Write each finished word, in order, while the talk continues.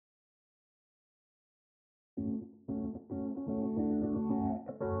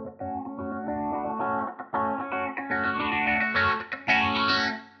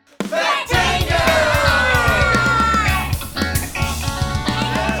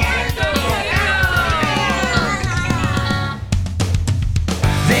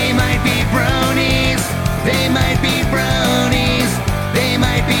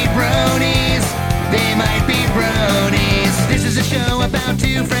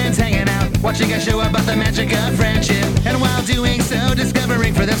watching a show about the magic of friendship. And while doing so,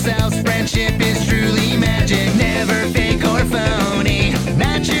 discovering for themselves friendship is truly magic. Never fake or phony,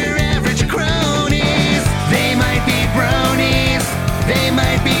 not your average cronies. They might be bronies, they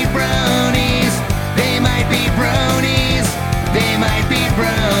might be bronies, they might be bronies, they might be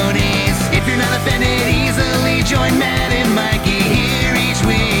bronies. If you're not offended easily, join Matt and Mikey here each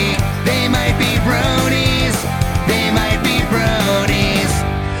week. They might be bronies, they might be bronies.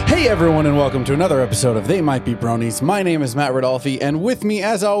 Hey everyone, and welcome to another episode of They Might Be Bronies. My name is Matt Rodolfi, and with me,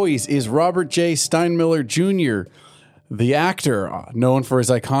 as always, is Robert J. Steinmiller Jr., the actor known for his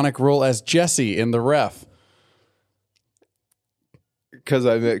iconic role as Jesse in The Ref. Because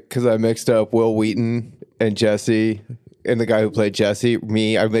I mixed up Will Wheaton and Jesse, and the guy who played Jesse,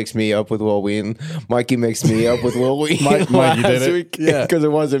 I mixed me up with Will Wheaton. Mikey mixed me up with Will Wheaton. Mikey did it. Week. Yeah, because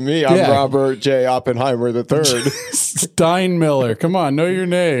it wasn't me. I'm Robert J. Oppenheimer III. Steinmiller, come on, know your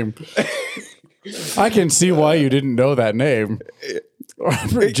name. I can see why you didn't know that name.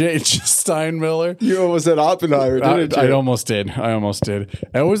 Robert J. Steinmiller. You almost said Oppenheimer, didn't you? I almost did.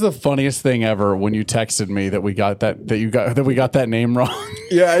 It was the funniest thing ever when you texted me that we got that name wrong.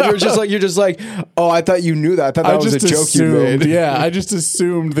 Yeah, you're just like, oh, I thought you knew that. I thought that was a joke you made. Yeah, I just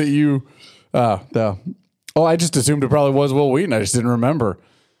assumed that you. I just assumed it probably was Will Wheaton. I just didn't remember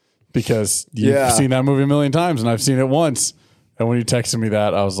because you've seen that movie a million times and I've seen it once. And when you texted me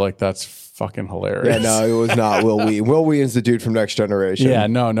that, I was like, that's fucking hilarious. Yeah, no, it was not Will Wheaton. Will Wheaton's the dude from Next Generation. Yeah,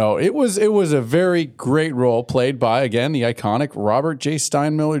 no. It was a very great role played by, again, the iconic Robert J.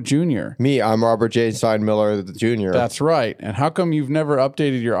 Steinmiller Jr. Me, I'm Robert J. Steinmiller Jr. That's right. And how come you've never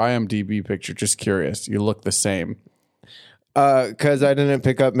updated your IMDb picture? Just curious. You look the same. Because I didn't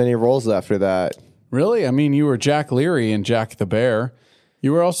pick up many roles after that. Really? I mean, you were Jack Leary in Jack the Bear.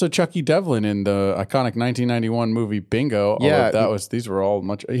 You were also Chucky Devlin in the iconic 1991 movie Bingo. Yeah. These were all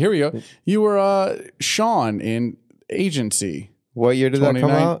much. Here we go. You were Sean in Agency. What year did that come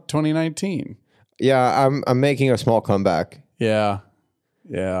out? 2019. Yeah, I'm making a small comeback. Yeah.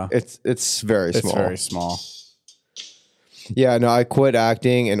 It's very small. It's very small. Yeah, no, I quit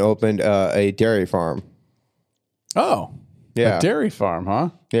acting and opened a dairy farm. Oh. Yeah. A dairy farm,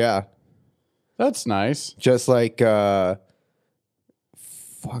 huh? Yeah. That's nice. Just like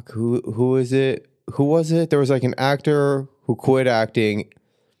who is it? Who was it? There was like an actor who quit acting.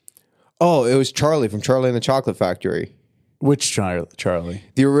 Oh, it was Charlie from Charlie and the Chocolate Factory. Which Charlie?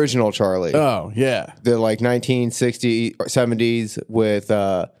 The original Charlie. Oh, yeah. The like 1960s or 70s with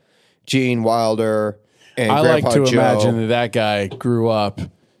Gene Wilder and I Grandpa like to Joe. imagine that guy grew up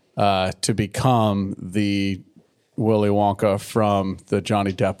to become the Willy Wonka from the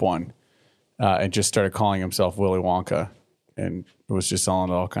Johnny Depp one and just started calling himself Willy Wonka and was just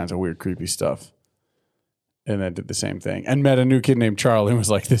selling all kinds of weird, creepy stuff. And then did the same thing. And met a new kid named Charlie and was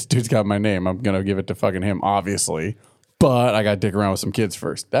like, this dude's got my name. I'm going to give it to fucking him, obviously. But I got to dick around with some kids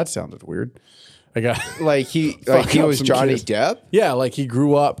first. That sounded weird. He was Johnny Depp? Yeah, like he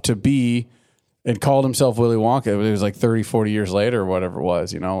grew up to be and called himself Willy Wonka. It was like 30, 40 years later or whatever it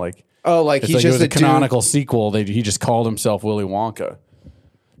was, you know? Like, he's just it was a a canonical sequel. He just called himself Willy Wonka.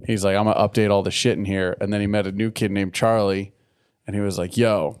 He's like, I'm going to update all the shit in here. And then he met a new kid named Charlie. And he was like,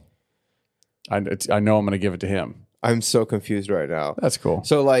 yo, I know I'm going to give it to him. I'm so confused right now. That's cool.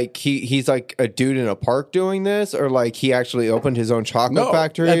 So like he's like a dude in a park doing this, or like he actually opened his own chocolate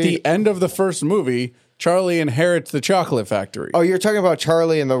factory? At the end of the first movie, Charlie inherits the chocolate factory. Oh, you're talking about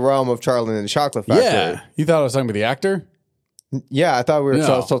Charlie in the realm of Charlie and the Chocolate Factory. Yeah. You thought I was talking about the actor? Yeah, I thought we were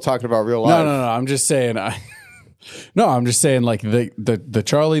still talking about real life. No. I'm just saying. I'm just saying like the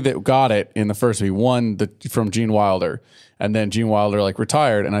Charlie that got it in the first movie won from Gene Wilder. And then Gene Wilder like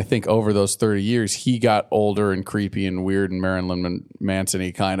retired, and I think over those 30 years he got older and creepy and weird and Marilyn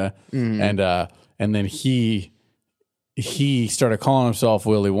Manson-y kind of, and then he started calling himself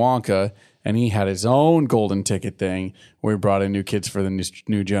Willy Wonka, and he had his own golden ticket thing where he brought in new kids for the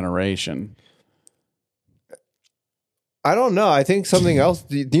new generation. I don't know. I think something else.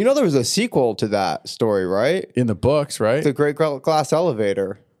 Do you know there was a sequel to that story, right? In the books, right? The Great Glass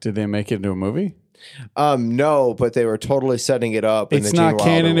Elevator. Did they make it into a movie? No, but they were totally setting it up. It's not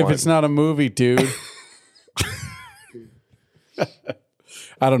canon if it's not a movie, dude.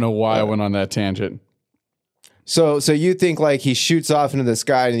 I don't know why I went on that tangent. So you think like he shoots off into the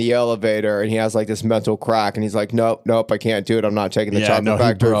sky in the elevator and he has like this mental crack and he's like, nope, I can't do it. I'm not taking the chocolate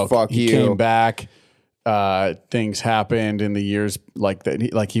factory. Fuck he you. He came back. Things happened in the years like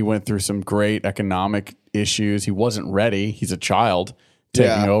that. Like he went through some great economic issues. He wasn't ready. He's a child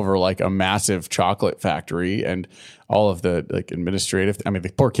taking over like a massive chocolate factory and all of the like administrative. I mean, the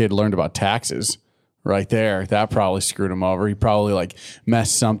poor kid learned about taxes, right there. That probably screwed him over. He probably like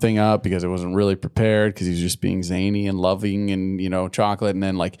messed something up because it wasn't really prepared because he was just being zany and loving and, chocolate. And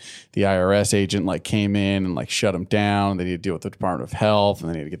then like the IRS agent like came in and like shut him down. They need to deal with the Department of Health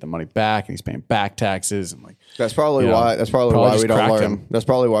and they need to get the money back and he's paying back taxes. And like, that's probably why we don't learn. That's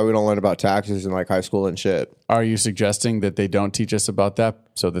probably why we don't learn about taxes in like high school and shit. Are you suggesting that they don't teach us about that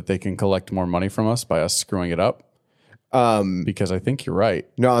so that they can collect more money from us by us screwing it up? Because I think you're right.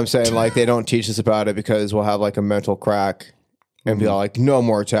 No, I'm saying like they don't teach us about it because we'll have like a mental crack and be like, no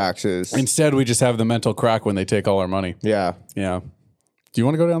more taxes. Instead, we just have the mental crack when they take all our money. Yeah. Yeah. Do you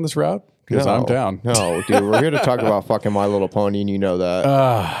want to go down this route? Because I'm down. No, dude, we're here to talk about fucking My Little Pony, and you know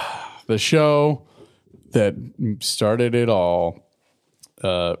that. The show that started it all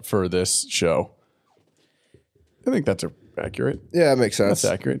for this show. I think that's accurate. Yeah, that makes sense.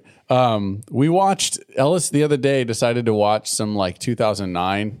 That's accurate. We watched, Ellis the other day decided to watch some like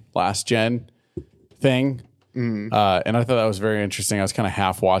 2009 last gen thing. And I thought that was very interesting. I was kind of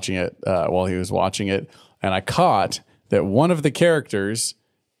half watching it while he was watching it. And I caught that one of the characters,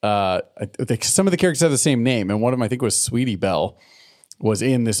 some of the characters have the same name. And one of them, I think was Sweetie Belle, was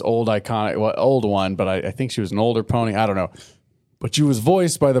in this old old one, but I think she was an older pony. I don't know. But she was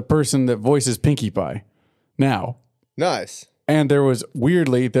voiced by the person that voices Pinkie Pie now. Nice. And there was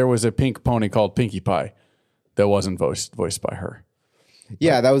a pink pony called Pinkie Pie that wasn't voiced by her.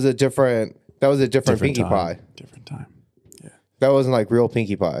 Yeah, that was a different Pinkie time. Pie. Different time. Yeah. That wasn't like real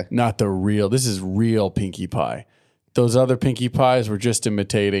Pinkie Pie. Not the real. This is real Pinkie Pie. Those other Pinkie Pies were just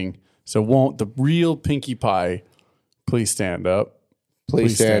imitating. So won't the real Pinkie Pie please stand up?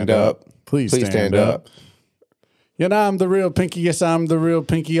 Please stand up. Please stand up. Yeah, I'm the real Pinkie. Yes, I'm the real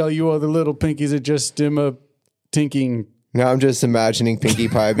Pinkie. All you other little Pinkies are just tinking. Now I'm just imagining Pinkie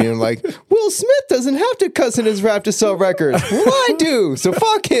Pie being like, Will Smith doesn't have to cuss in his rap to sell records. Well, I do. So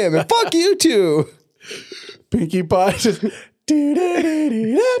fuck him and fuck you too. Pinkie Pie just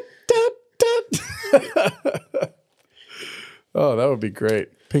Oh, that would be great.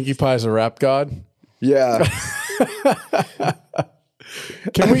 Pinkie Pie's a rap god. Yeah.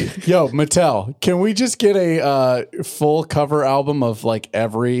 Mattel, can we just get a full cover album of like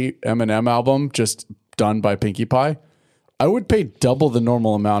every Eminem album just done by Pinkie Pie? I would pay double the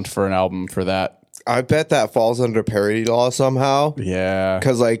normal amount for an album for that. I bet that falls under parody law somehow. Yeah.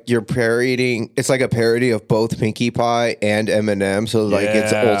 Because like you're parodying, it's like a parody of both Pinkie Pie and Eminem. So like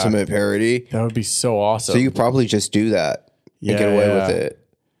it's ultimate parody. That would be so awesome. So you probably just do that and get away with it.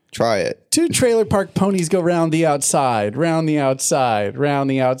 Try it. 2 trailer park ponies go round the outside, round the outside, round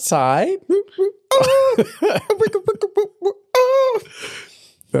the outside.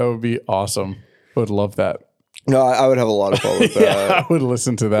 That would be awesome. Would love that. No, I would have a lot of fun with that. Yeah, I would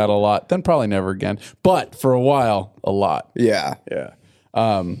listen to that a lot. Then probably never again. But for a while, a lot. Yeah. Yeah.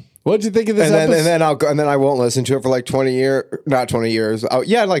 What did you think of this episode? And then I won't listen to it for like 20 years. Not 20 years.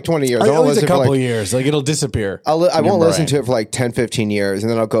 Like 20 years. At least a couple of years. Like it'll disappear. I won't listen to it for like 10, 15 years.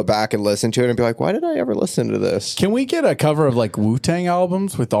 And then I'll go back and listen to it and be like, why did I ever listen to this? Can we get a cover of like Wu-Tang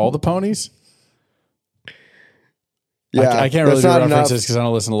albums with all the ponies? Yeah. I can't really do references because I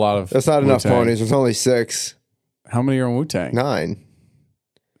don't listen to a lot of That's not enough Wu-Tang. ponies. There's only 6. How many are in Wu-Tang? 9.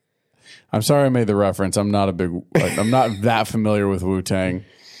 I'm sorry I made the reference. I'm not that familiar with Wu-Tang.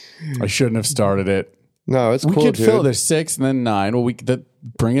 I shouldn't have started it. No, it's we cool, could dude. fill. There's 6 and then 9. Well,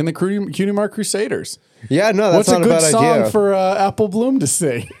 bring in the Cutie Mark Crusaders. Yeah, no, that's not a bad idea. What's a good song for Apple Bloom to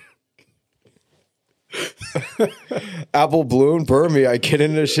sing? Apple Bloom, burn me. I get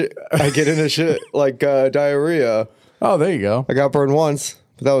into shit like diarrhea. Oh, there you go. I got burned once,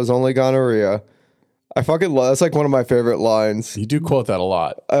 but that was only gonorrhea. I fucking love. That's like one of my favorite lines. You do quote that a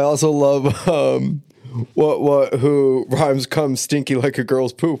lot. I also love who rhymes come stinky like a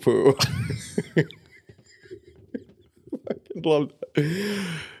girl's poo poo. I love that.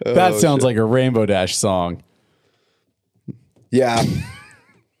 That sounds like a Rainbow Dash song. Yeah.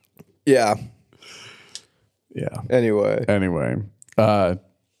 Yeah. Yeah. Anyway.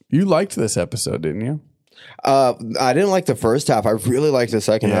 You liked this episode, didn't you? I didn't like the first half. I really liked the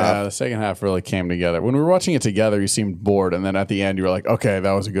second half. Yeah, the second half really came together. When we were watching it together, you seemed bored, and then at the end, you were like, "Okay,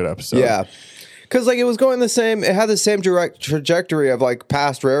 that was a good episode." Yeah, because like it was going the same. It had the same direct trajectory of like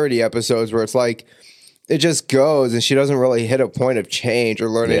past Rarity episodes, where it's like it just goes, and she doesn't really hit a point of change or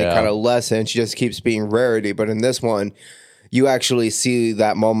learn any kind of lesson. She just keeps being Rarity. But in this one, you actually see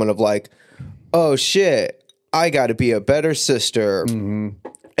that moment of like, "Oh shit, I got to be a better sister," and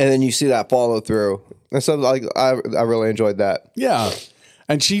then you see that follow through. And so, like, I really enjoyed that. Yeah.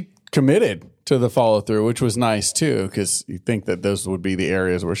 And she committed to the follow through, which was nice too, because you think that those would be the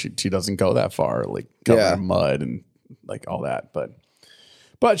areas where she doesn't go that far, like covered in mud and like all that. But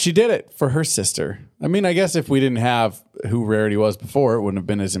But she did it for her sister. I mean, I guess if we didn't have who Rarity was before, it wouldn't have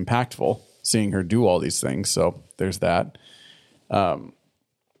been as impactful seeing her do all these things. So there's that. I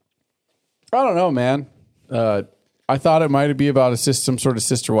don't know, man. I thought it might be about some sort of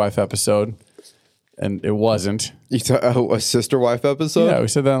sister wife episode, and it wasn't. You thought a sister wife episode? Yeah, we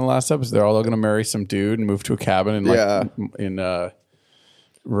said that in the last episode. They're all going to marry some dude and move to a cabin in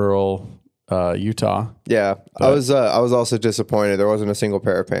rural Utah. Yeah, But, I was also disappointed. There wasn't a single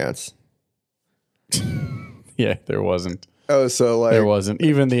pair of pants. Yeah, there wasn't. Oh, so like There wasn't.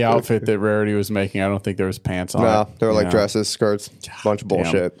 Even the outfit that Rarity was making, I don't think there was pants on it. no, they were like Yeah. dresses, skirts, bunch of damn.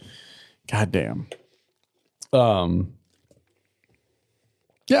 bullshit. God damn.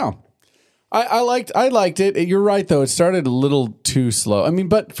 Yeah. I liked it. You're right though. It started a little too slow. I mean,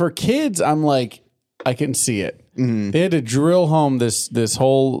 but for kids, I'm like, I can see it. They had to drill home this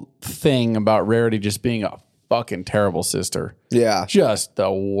whole thing about Rarity just being a fucking terrible sister. Yeah, Just the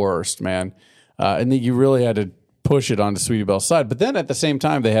worst, man. And then you really had to push it onto Sweetie Belle's side. But then at the same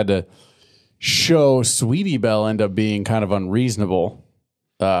time, they had to show Sweetie Belle end up being kind of unreasonable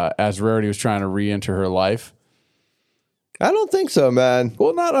as Rarity was trying to re-enter her life. I don't think so, man.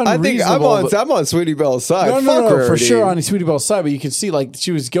 Well, not I think unreasonable. I'm on Sweetie Belle's side. No, Fuck for Rarity. sure on Sweetie Belle's side. But you can see like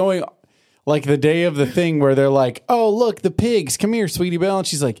she was going like the day of the thing where they're like, oh, look, the pigs. Come here, Sweetie Belle. And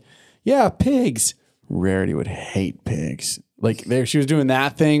she's like, yeah, pigs. Rarity would hate pigs. Like there, she was doing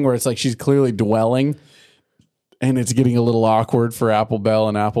that thing where it's like she's clearly dwelling. And it's getting a little awkward for Applebell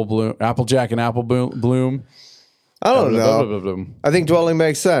and Applejack and Apple Bloom. I don't know. I think dwelling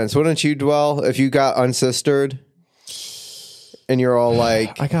makes sense. Wouldn't you dwell if you got unsistered? And you're all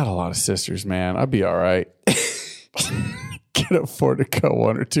like, I got a lot of sisters, man. I'd be all right. Can afford to cut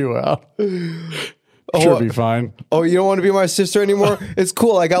one or two out. Sure, be fine. oh, you don't want to be my sister anymore? It's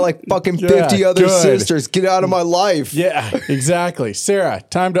cool. I got like fucking Yeah, 50 other good. sisters. Get out of my life. Yeah, exactly. Sarah,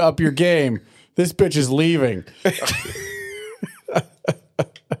 time to up your game. This bitch is leaving.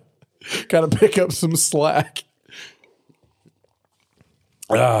 Got to pick up some slack.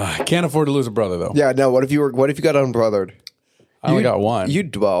 Can't afford to lose a brother though. Yeah, no. What if you got unbrothered? I only got one.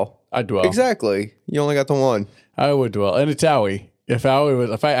 You'd dwell. I'd dwell. Exactly. You only got the one. I would dwell. And it's Owie. If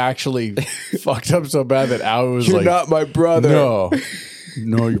I actually fucked up so bad that Owie was You're like, not my brother.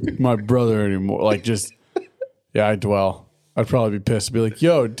 no, you're my brother anymore. Like just, yeah, I'd dwell. I'd probably be pissed. Be like,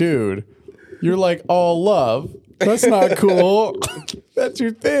 yo, dude, you're like all love. That's not cool. That's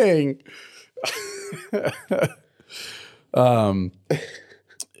your thing. Yeah. Oh,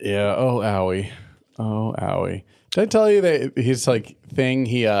 Owie. Oh, Owie. Did I tell you that his like thing?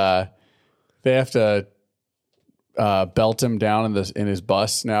 They have to belt him down in his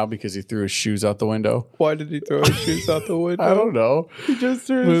bus now because he threw his shoes out the window. Why did he throw his shoes out the window? I don't know. He just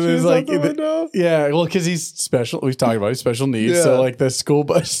threw his shoes out the window. Yeah, well, because he's special. We've talked about he's special needs. Yeah. So like the school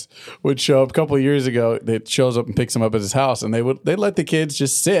bus would show up a couple of years ago. It shows up and picks him up at his house, and they'd let the kids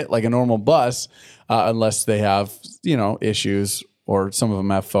just sit like a normal bus unless they have issues. Or some of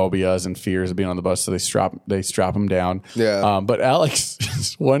them have phobias and fears of being on the bus, so they strap them down. Yeah. But Alex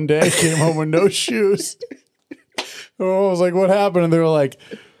one day came home with no shoes. I was like, "What happened?" And they were like,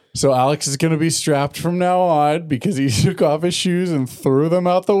 "So Alex is going to be strapped from now on because he took off his shoes and threw them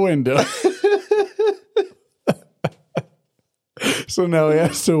out the window." So now he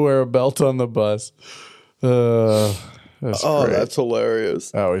has to wear a belt on the bus. That's great. That's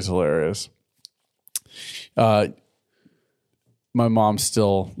hilarious. Oh, he's hilarious. My mom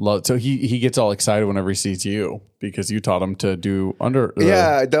still loves. So he gets all excited whenever he sees you because you taught him to do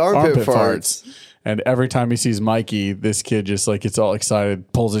the armpit farts. And every time he sees Mikey, this kid just like gets all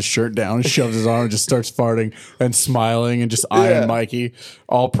excited, pulls his shirt down, shoves his arm, and just starts farting and smiling and just eyeing Mikey,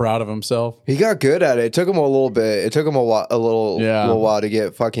 all proud of himself. He got good at it. It took him a little bit. It took him a little while to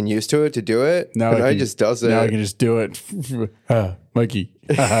get fucking used to it, to do it. Now he just does it. Now he can just do it. Mikey.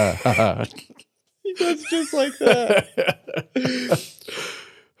 He does just like that.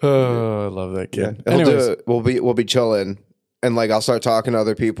 Oh, I love that kid. He'll do it. We'll be chilling, and like I'll start talking to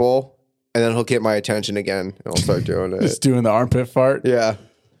other people, and then he'll get my attention again, and I'll start doing it. Just doing the armpit fart. Yeah.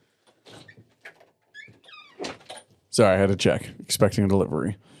 Sorry, I had to check. Expecting a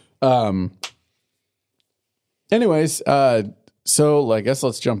delivery. Anyways, so I guess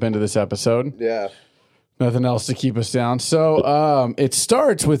let's jump into this episode. Yeah. Nothing else to keep us down. So it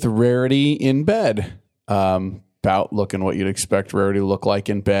starts with Rarity in bed. About looking what you'd expect Rarity to look like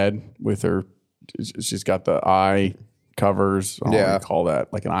in bed with her. She's got the eye covers. I don't know what you call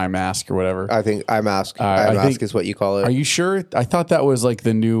that, like an eye mask or whatever. I think eye mask. Eye mask is what you call it. Are you sure? I thought that was like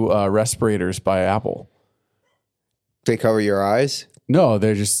the new respirators by Apple. They cover your eyes? No,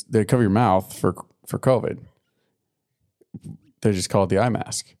 they cover your mouth for COVID. They just call it the eye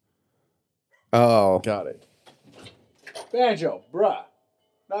mask. Oh. Got it. Banjo, bruh.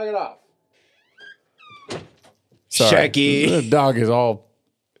 Knock it off. Sorry. Shecky. The dog is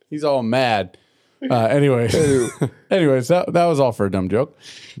he's all mad. Anyways, that was all for a dumb joke.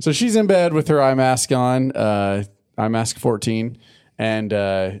 So she's in bed with her eye mask on, eye mask 14,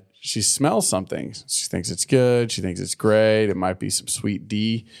 and she smells something. She thinks it's good. She thinks it's great. It might be some sweet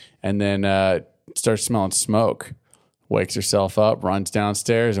D. And then starts smelling smoke. Wakes herself up, runs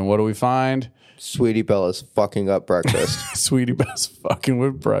downstairs, and what do we find? Sweetie Bella's fucking up breakfast. Sweetie Belle's fucking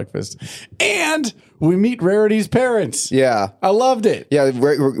with breakfast. And we meet Rarity's parents. Yeah. I loved it. Yeah,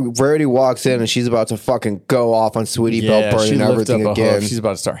 Rarity walks in and she's about to fucking go off on Sweetie Belle, she burning lifts everything up a again. hook. She's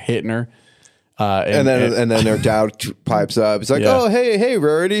about to start hitting her. And then their dad pipes up. It's like, Yeah. oh, hey,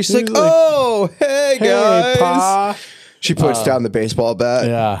 Rarity. She's like, like, oh, hey, guys. Pa. She puts down the baseball bat.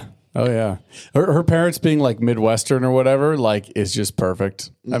 Yeah. Oh, yeah. Her parents being like Midwestern or whatever, like, is just perfect.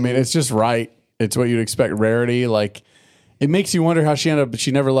 I mean, it's just right. It's what you'd expect. Rarity, like, it makes you wonder how she ended up,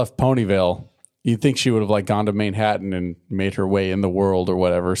 she never left Ponyville. You'd think she would have like gone to Manhattan and made her way in the world or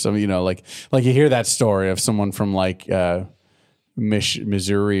whatever. So, you know, like you hear that story of someone from like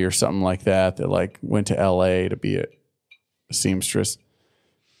Missouri or something like that like went to LA to be a seamstress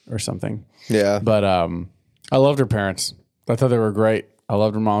or something. Yeah. But I loved her parents. I thought they were great. I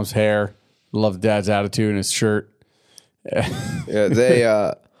loved her mom's hair. I loved dad's attitude and his shirt. Yeah,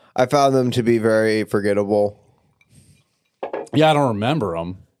 they I found them to be very forgettable. Yeah, I don't remember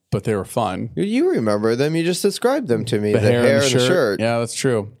them, but they were fun. You remember them? You just described them to me. The hair and the shirt. shirt. Yeah, that's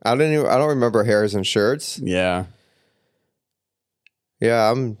true. I don't remember hairs and shirts. Yeah.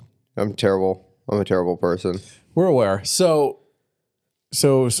 Yeah, I'm terrible. I'm a terrible person. We're aware. So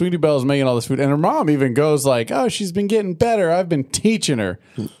Sweetie Belle's making all this food, and her mom even goes like, "Oh, she's been getting better. I've been teaching her,"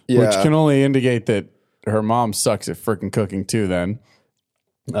 Yeah. which can only indicate that her mom sucks at freaking cooking too. Then,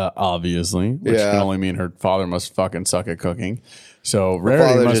 obviously, which Yeah. can only mean her father must fucking suck at cooking. So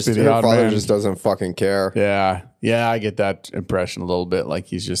Rarity must be the her odd father man. just doesn't fucking care. Yeah, I get that impression a little bit. Like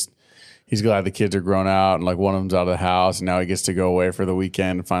he's glad the kids are grown out and like one of them's out of the house and now he gets to go away for the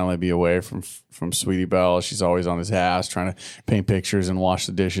weekend and finally be away from Sweetie Belle. She's always on his ass trying to paint pictures and wash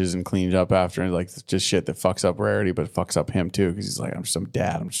the dishes and clean it up after, and like just shit that fucks up Rarity, but it fucks up him too because he's like, I'm just some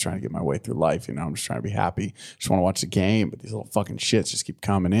dad. I'm just trying to get my way through life. You know, I'm just trying to be happy. Just want to watch the game, but these little fucking shits just keep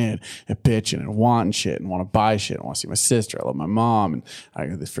coming in and bitching and wanting shit and want to buy shit and want to see my sister. I love my mom and I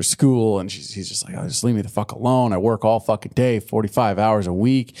got this for school, and he's just like, oh, just leave me the fuck alone. I work all fucking day, 45 hours a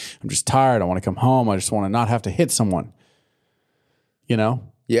week. I'm just tired. I want to come home. I just want to not have to hit someone. You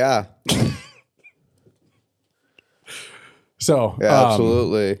know? Yeah. So Yeah,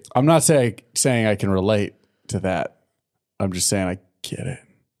 absolutely. I'm not saying I can relate to that. I'm just saying I get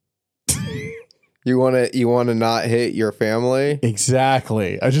it. You want to not hit your family?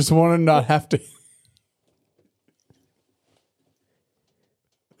 Exactly. I just want to not have to.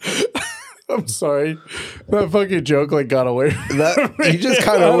 I'm sorry. That fucking joke like got away. You just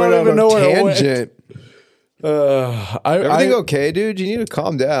kind of went on a tangent. Everything okay, dude? You need to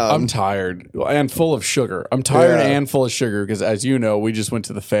calm down. I'm tired and full of sugar. I'm tired Yeah. and full of sugar because, as you know, we just went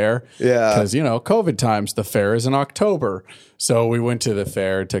to the fair. Yeah. Because, you know, COVID times, the fair is in October. So we went to the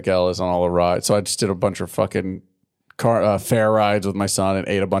fair, took Ellis on all the rides. So I just did a bunch of fucking fair rides with my son and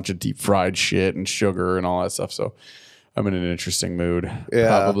ate a bunch of deep fried shit and sugar and all that stuff. So I'm in an interesting mood. Yeah.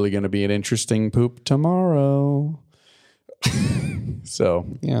 Probably going to be an interesting poop tomorrow. So,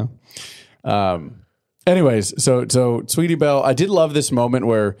 yeah. Anyways, so Sweetie Belle, I did love this moment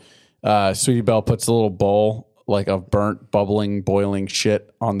where Sweetie Belle puts a little bowl like of burnt, bubbling, boiling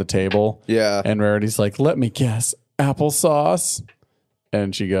shit on the table. Yeah. And Rarity's like, let me guess, applesauce.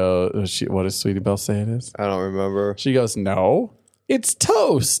 And she goes, what does Sweetie Belle say it is? I don't remember. She goes, no, it's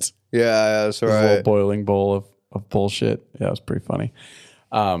toast. Yeah, that's This little right. boiling bowl of bullshit. Yeah, it was pretty funny.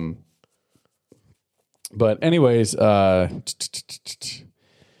 But anyways, so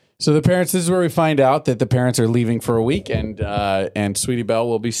the parents, this is where we find out that the parents are leaving for a week, and Sweetie Belle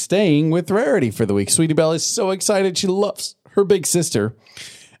will be staying with Rarity for the week. Sweetie Belle is so excited. She loves her big sister,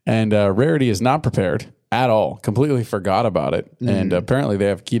 and Rarity is not prepared at all, completely forgot about it. And apparently they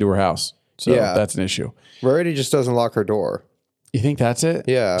have a key to her house. So Yeah. that's an issue. Rarity just doesn't lock her door. You think that's it?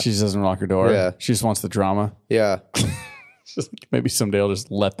 Yeah. She just doesn't lock her door. Yeah. She just wants the drama. Yeah. Just like maybe someday they'll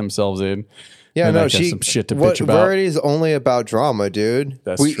just let themselves in. Yeah, And no, like, have she some shit to bitch about. Rarity is only about drama, dude.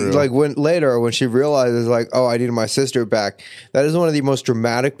 That's true. Like when she realizes, like, oh, I needed my sister back. That is one of the most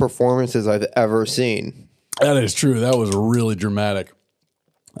dramatic performances I've ever seen. That is true. That was really dramatic.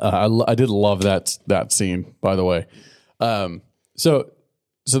 I did love that scene, by the way. So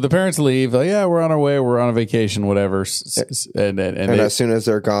So the parents leave. Like, yeah, we're on our way. We're on a vacation, whatever. And as soon as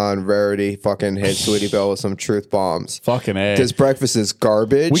they're gone, Rarity fucking hits Sweetie Belle with some truth bombs. Fucking A. This breakfast is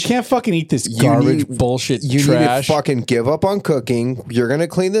garbage. We can't fucking eat this garbage bullshit you trash. need to fucking give up on cooking. You're going to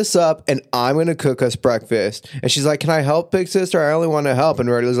clean this up, and I'm going to cook us breakfast. And she's like, can I help, big sister? I only want to help. And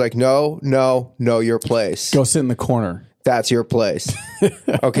Rarity's like, no, your place. Go sit in the corner. That's your place.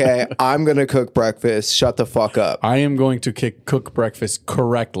 Okay, I'm going to cook breakfast. Shut the fuck up. I am going to cook breakfast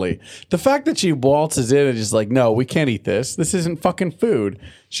correctly. The fact that she waltzes in and just like, no, we can't eat this. This isn't fucking food.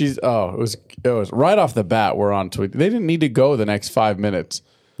 It was right off the bat. We're on to it. They didn't need to go the next 5 minutes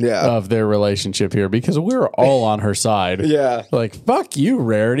of their relationship here because we were all on her side. Yeah. Like, fuck you,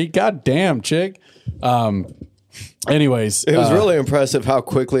 Rarity. Goddamn, chick. Anyways, it was really impressive how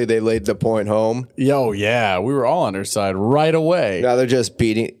quickly they laid the point home. Yeah, we were all on her side right away. Now they're just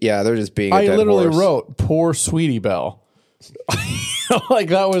beating. Yeah, they're just beating. I literally wrote "poor Sweetie Belle." Like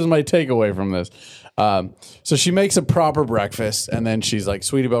that was my takeaway from this. So she makes a proper breakfast, and then she's like,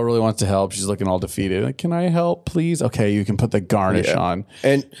 "Sweetie Belle really wants to help." She's looking all defeated. Like, can I help, please? Okay, you can put the garnish on.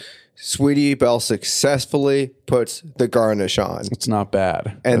 And Sweetie Belle successfully puts the garnish on. It's not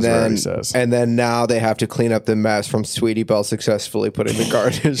bad, and as then Rarity says. And then now they have to clean up the mess from Sweetie Belle successfully putting the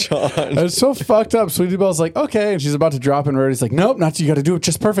garnish on. It's so fucked up. Sweetie Belle's like, okay, and she's about to drop in. Rarity's like, nope, not you. Got to do it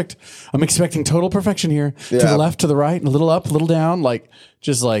just perfect. I'm expecting total perfection here. To the left, to the right, a little up, a little down, like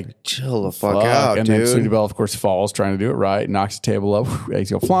just like chill the fuck out, and dude. then Sweetie Belle, of course, falls trying to do it right, knocks the table up,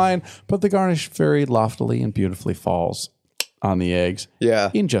 eggs go flying, but the garnish very loftily and beautifully falls on the eggs.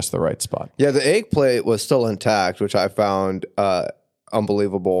 Yeah. In just the right spot. Yeah, the egg plate was still intact, which I found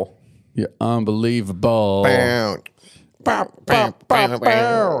unbelievable. Yeah, unbelievable.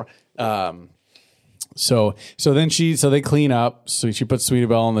 So then they clean up. So she puts Sweetie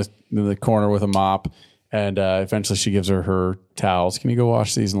Belle in the corner with a mop, and eventually she gives her towels. Can you go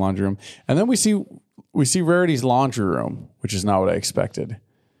wash these in the laundry room? And then we see Rarity's laundry room, which is not what I expected.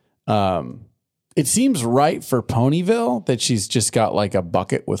 It seems right for Ponyville that she's just got like a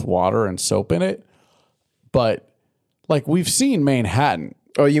bucket with water and soap in it. But like we've seen Manhattan.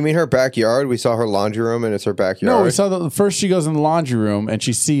 Oh, you mean her backyard? We saw her laundry room and it's her backyard. No, we saw that first she goes in the laundry room and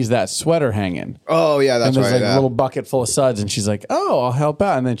she sees that sweater hanging. Oh, yeah, that's and there's right. like a little bucket full of suds and she's like, oh, I'll help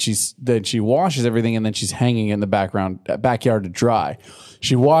out. And then she washes everything and then she's hanging in the backyard to dry.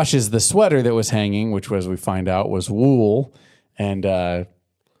 She washes the sweater that was hanging, which was, we find out, was wool and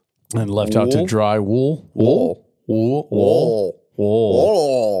left out to dry wool.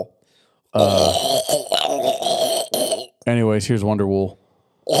 Anyways, here's Wonder Wool.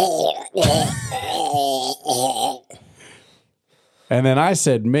 And then I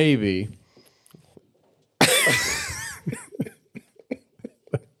said maybe.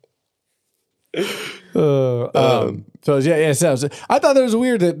 So I thought that was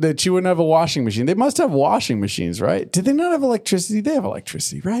weird that she wouldn't have a washing machine. They must have washing machines, right? Did they not have electricity? They have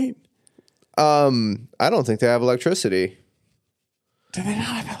electricity, right? I don't think they have electricity. Do they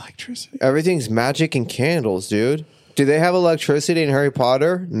not have electricity? Everything's magic and candles, dude. Do they have electricity in Harry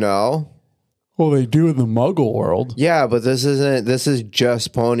Potter? No. Well, they do in the Muggle world. Yeah, but this is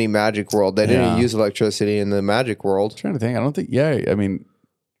just Pony Magic World. They didn't use electricity in the Magic World. I'm trying to think. I don't think, I mean,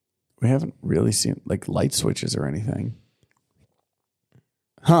 we haven't really seen like light switches or anything.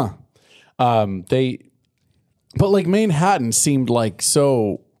 Huh. But like Manhattan seemed like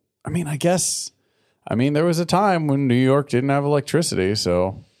so, I mean, there was a time when New York didn't have electricity.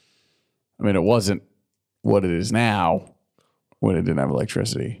 So, I mean, it wasn't what it is now when it didn't have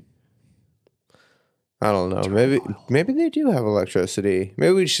electricity. I don't know. Maybe they do have electricity.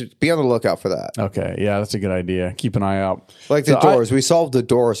 Maybe we should be on the lookout for that. Okay. Yeah, that's a good idea. Keep an eye out. Like the doors. We solved the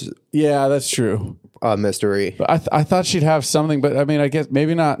doors Yeah, that's true. mystery. But I thought she'd have something, but I mean, I guess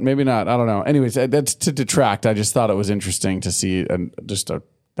maybe not. I don't know. Anyways, that's to detract. I just thought it was interesting to see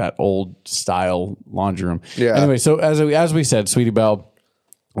that old style laundry room. Yeah. Anyway, so as we said, Sweetie Belle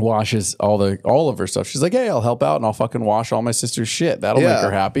washes all of her stuff. She's like, hey, I'll help out and I'll fucking wash all my sister's shit. That'll make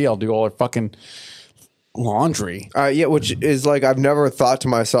her happy. I'll do all her fucking laundry. Which is like, I've never thought to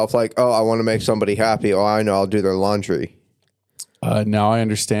myself like, oh, I want to make somebody happy. Oh, I know, I'll do their laundry. Now I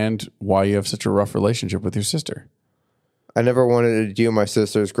understand why you have such a rough relationship with your sister. I never wanted to do my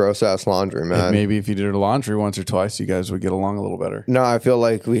sister's gross ass laundry, man. Maybe if you did her laundry once or twice, you guys would get along a little better. No, I feel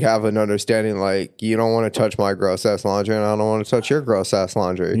like we have an understanding. Like, you don't want to touch my gross ass laundry, and I don't want to touch your gross ass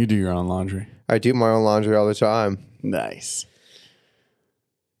laundry. You do your own laundry. I do my own laundry all the time. Nice.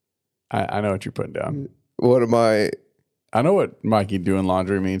 I know what you're putting down. What am I? I know what Mikey doing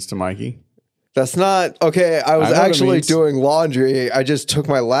laundry means to Mikey. That's not okay. I was I know what it actually means. doing laundry. I just took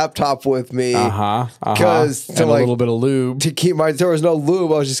my laptop with me because and a little bit of lube. to keep my. There was no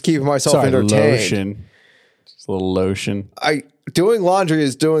lube. I was just keeping myself Sorry, entertained. lotion. Just a little lotion. Doing laundry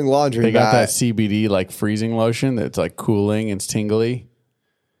is doing laundry. They got that Matt. CBD like freezing lotion that's like cooling and it's tingly.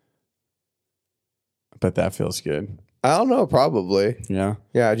 I bet that feels good. I don't know. Probably. Yeah.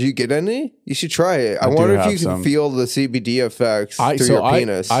 Yeah. Did you get any? You should try it. I do wonder if have you can some. feel the CBD effects through your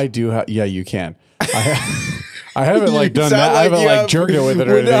penis. I do have. Yeah, you can. I haven't like done Sound that. I haven't you like have- jerked it with it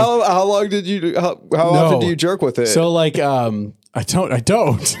or When- anything. How long did you? How often do you jerk with it? So like, I don't. I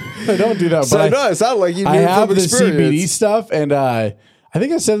don't do that. So but no, it sounded like you knew I have from the experience. CBD stuff, and I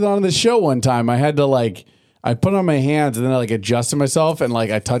think I said it on the show one time. I had to like, I put it on my hands and then I like adjusted myself and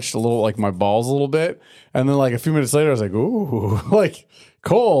like I touched a little like my balls a little bit, and then like a few minutes later I was like, ooh, like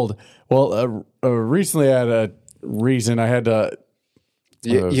cold. Well, recently I had a reason I had to.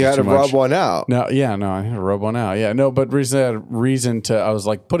 You had to too much. rub one out. No, yeah, no, I had to rub one out. Yeah, no, but recently I had a reason to. I was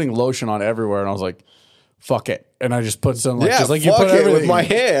like putting lotion on everywhere, and I was like, "Fuck it," and I just put some like Yeah, just like you fuck put it everything with my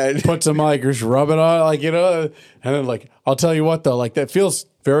hand. put some like just rub it on, like you know, and then like I'll tell you what though, like that feels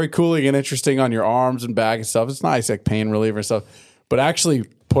very cooling and interesting on your arms and back and stuff. It's nice, like pain reliever and stuff. But actually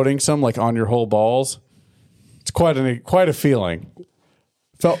putting some like on your whole balls, it's quite a feeling.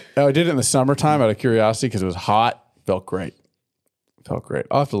 I did it in the summertime out of curiosity because it was hot. Felt great.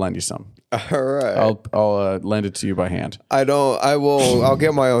 I'll have to lend you some. All right. I'll lend it to you by hand. I don't. I will. I'll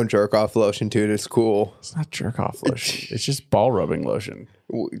get my own jerk off lotion, dude. It's cool. It's not jerk off lotion. It's just ball rubbing lotion.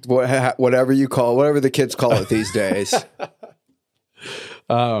 Whatever you call, whatever the kids call it these days.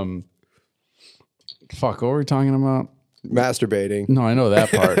 Fuck, what were we talking about? Masturbating. No, I know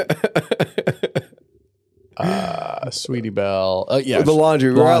that part. Sweetie Belle. Yeah. The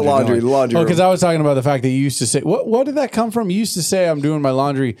laundry. We're at laundry. The laundry. Oh, because I was talking about the fact that you used to say, what did that come from? You used to say, I'm doing my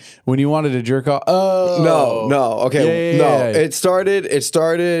laundry when you wanted to jerk off. Oh. No. Okay. Yeah. It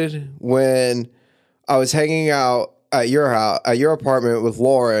started when I was hanging out at your house, at your apartment with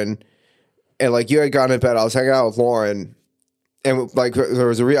Lauren, and like you had gone to bed. I was hanging out with Lauren, and like there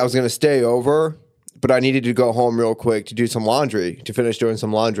was I was going to stay over, but I needed to go home real quick to do some laundry, to finish doing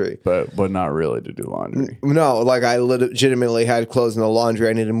some laundry. But not really to do laundry. No, like I legitimately had clothes in the laundry.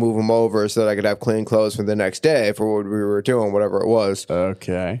 I needed to move them over so that I could have clean clothes for the next day for what we were doing, whatever it was.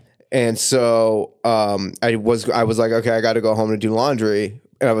 Okay. And so I was like, okay, I got to go home to do laundry.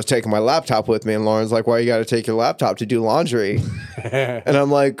 And I was taking my laptop with me. And Lauren's like, why you got to take your laptop to do laundry? And I'm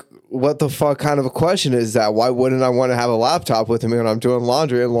like, what the fuck kind of a question is that? Why wouldn't I want to have a laptop with me when I'm doing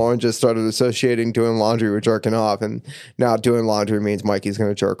laundry? And Lauren just started associating doing laundry with jerking off. And now doing laundry means Mikey's going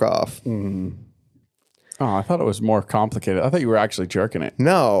to jerk off. Oh, I thought it was more complicated. I thought you were actually jerking it.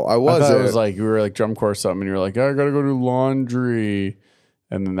 No, I I wasn't. thought it was like you were like drum corps or something, and you were like, I gotta go do laundry,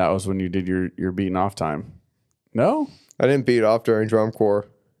 and then that was when you did your beating off time. No, I didn't beat off during drum corps.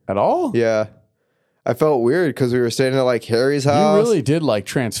 at all. Yeah. I felt weird because we were staying at like Harry's You house. really did like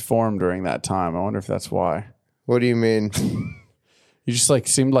transform during that time. I wonder if that's why. What do you mean? You just like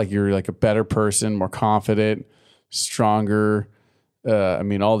seemed like you're like a better person, more confident, stronger. I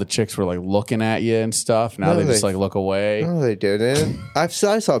mean, all the chicks were like looking at you and stuff. Now No, they just they- like look away. No, they didn't. I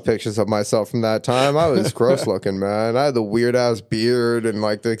saw pictures of myself from that time. I was gross looking, man. I had the weird ass beard and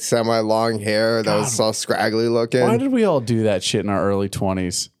like the semi long hair that was all scraggly Why looking. did we all do that shit in our early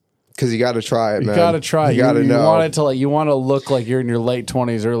 20s? Because you got to try it, You man. gotta try. You got to know. want it to like you want to look like you're in your late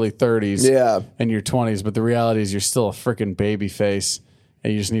 20s, early 30s. Yeah. And your 20s, but the reality is you're still a freaking baby face,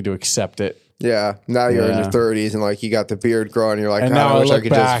 and you just need to accept it. Yeah. Now you're in Yeah. your 30s and like you got the beard growing. You're like, And God, now I wish I look could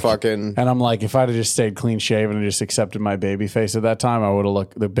back, just fucking. and I'm like, if I'd have just stayed clean shaven and just accepted my baby face at that time, I would have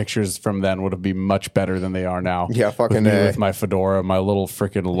looked. The pictures from then would have been much better than they are now. Yeah, fucking with me A. with my fedora, my little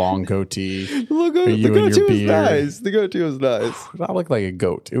freaking long goatee. Look, you the and your goatee was beard. nice. The goatee was nice. I looked like a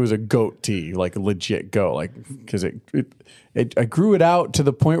goat. It was a goat tee, like a legit goat, like because I grew it out to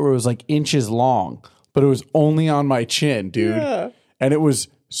the point where it was like inches long, but it was only on my chin, dude, Yeah. and it was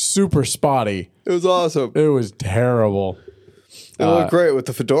super spotty. It was awesome. It was terrible. It looked great with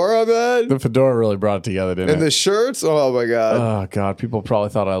the fedora, man. The fedora really brought it together, didn't And it? the shirts. Oh my God. Oh God, people probably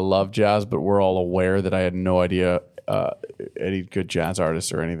thought I loved jazz, but we're all aware that I had no idea any good jazz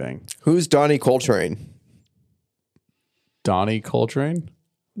artists or anything. Who's Donnie Coltrane? Donnie Coltrane?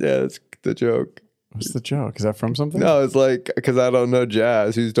 Yeah, that's the joke. What's the joke? Is that from something? No, it's like, because I don't know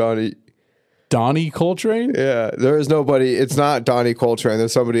jazz. Who's Donnie? Donnie Coltrane? Yeah, there is nobody. It's not Donnie Coltrane.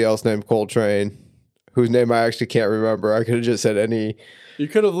 There's somebody else named Coltrane, whose name I actually can't remember. I could have just said any. You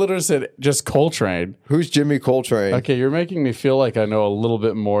could have literally said just Coltrane. Who's Jimmy Coltrane? Okay, you're making me feel like I know a little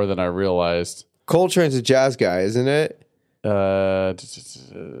bit more than I realized. Coltrane's a jazz guy, isn't it? I'm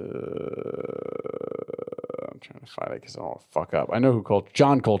trying to find it because I don't want to fuck up. I know who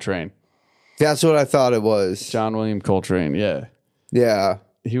John Coltrane. That's what I thought it was. John William Coltrane, yeah. Yeah.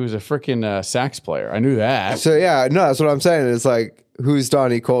 He was a freaking sax player. I knew that. So yeah, no, that's what I'm saying. It's like, who's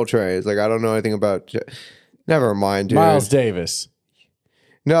Donnie Coltrane? It's like, I don't know anything about. Never mind, dude. Miles Davis.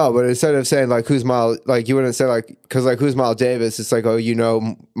 No, but instead of saying like who's Miles, like you wouldn't say like because like who's Miles Davis. It's like, oh, you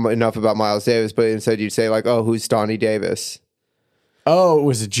know enough about Miles Davis, but instead you'd say like, oh, who's Donnie Davis? Oh, it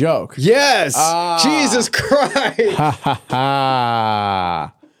was a joke. Yes, Jesus Christ. Ha ha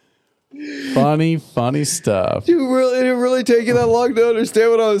ha. Funny stuff. Did it really take you that long to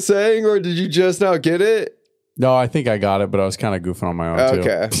understand what I was saying, or did you just now get it? No, I think I got it, but I was kind of goofing on my own too.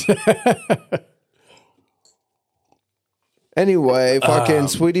 Okay. Anyway, fucking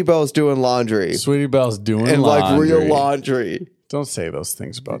Sweetie Belle's doing laundry. Sweetie Belle's doing and laundry. like real laundry. Don't say those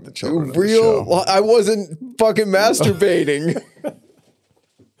things about the children. Real. I wasn't fucking masturbating.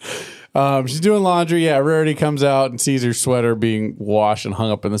 She's doing laundry. Yeah, Rarity comes out and sees her sweater being washed and hung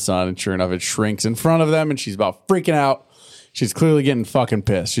up in the sun, and sure enough, it shrinks in front of them, and she's about freaking out. She's clearly getting fucking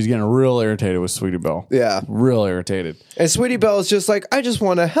pissed. She's getting real irritated with Sweetie Belle. Yeah. Real irritated. And Sweetie Belle is just like, I just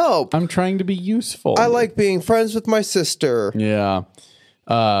want to help. I'm trying to be useful. I like being friends with my sister. Yeah.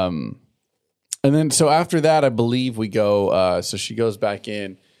 And then, so after that, I believe we go, so she goes back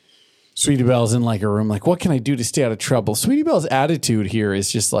in. Sweetie Belle's in like a room, like, what can I do to stay out of trouble? Sweetie Belle's attitude here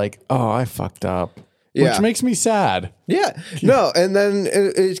is just like, oh, I fucked up. Yeah. Which makes me sad. Yeah. No, and then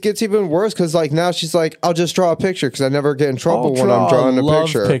it gets even worse because like now she's like, I'll just draw a picture because I never get in trouble when I'm drawing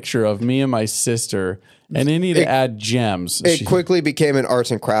a picture of me and my sister, and they need to add gems. It quickly became an arts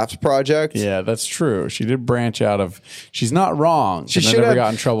and crafts project. Yeah, that's true. She did branch out of. She's not wrong. She should never have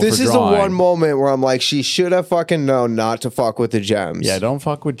got in trouble. This for is drawing. the one moment where I'm like, she should have fucking known not to fuck with the gems. Yeah, don't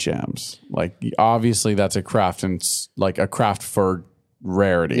fuck with gems. Like obviously that's a craft and like a craft for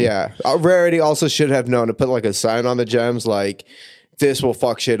Rarity. Yeah. Rarity also should have known to put like a sign on the gems like this will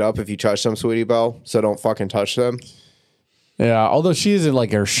fuck shit up if you touch them, Sweetie Belle. So don't fucking touch them. Yeah, although she is in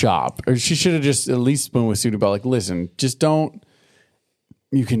like her shop. Or she should have just at least been with Sweetie Belle. Like, listen, just don't.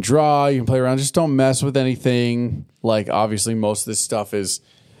 You can draw, you can play around, just don't mess with anything. Like, obviously, most of this stuff is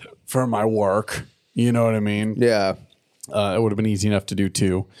for my work. You know what I mean? Yeah. It would have been easy enough to do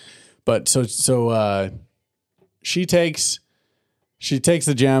too. But so she takes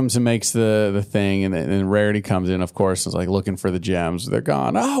the gems and makes the thing, and then Rarity comes in, of course, and is like looking for the gems. They're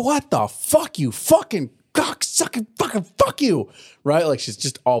gone. Oh, what the fuck, you fucking cocksucking fucking fuck you. Right? Like she's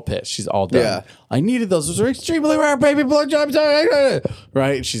just all pissed. She's all done. Yeah. I needed those. Those are extremely rare baby blowjobs.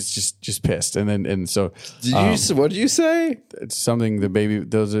 Right? She's just pissed. So what did you say? it's something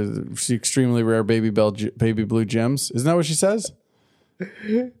those are extremely rare baby blue gems. Isn't that what she says?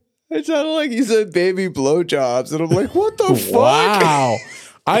 It sounded like you said baby blowjobs, and I'm like, what the fuck? Wow.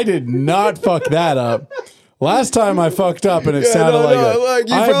 I did not fuck that up. Last time I fucked up and it sounded like that. Like,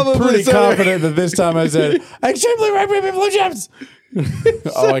 you I'm probably pretty said confident that this time I said, extremely rare baby blue gems. It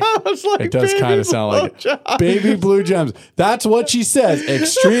does kind of sound like it. Baby blue gems. That's what she says.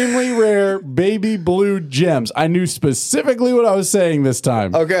 Extremely rare baby blue gems. I knew specifically what I was saying this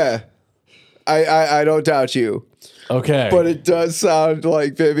time. Okay. I don't doubt you. Okay. But it does sound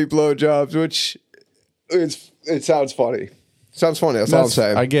like baby blowjobs, which it sounds funny. Sounds funny. That's all I'm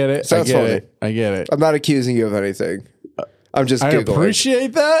saying. I get it. Sounds funny. I get it. I'm not accusing you of anything. I'm just I giggling.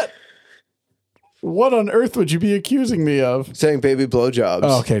 appreciate that. What on earth would you be accusing me of? Saying baby blowjobs.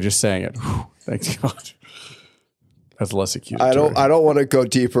 Oh, okay, just saying it. Whew, thanks God. That's less accusatory. I don't want to go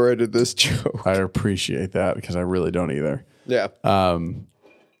deeper into this joke. I appreciate that because I really don't either. Yeah.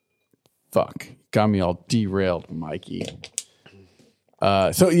 Fuck. Got me all derailed, Mikey.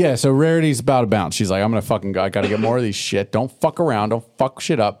 So Rarity's about to bounce. She's like, I'm gonna fucking go. I gotta get more of these shit. Don't fuck around. Don't fuck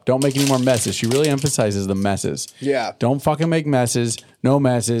shit up. Don't make any more messes. She really emphasizes the messes. Yeah. Don't fucking make messes. No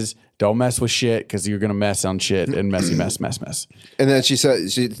messes. Don't mess with shit because you're gonna mess on shit and mess. And then she said,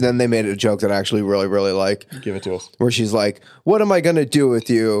 then they made a joke that I actually really, really like. Give it to us. Where she's like, what am I going to do with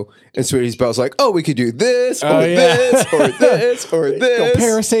you? And Sweetie Belle's like, oh, we could do this, or yeah. this, or this, or this. Go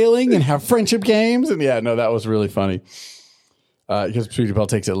parasailing and have friendship games. And yeah, no, that was really funny. Because Sweetie Belle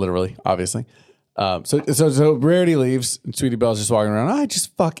takes it literally, obviously. So Rarity leaves, and Sweetie Belle's just walking around. I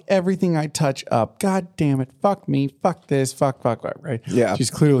just fuck everything I touch up. God damn it. Fuck me. Fuck this. Fuck, right? Yeah.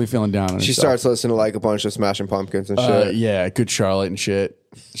 She's clearly feeling down on herself. She starts listening to like a bunch of Smashing Pumpkins and shit. Yeah, Good Charlotte and shit.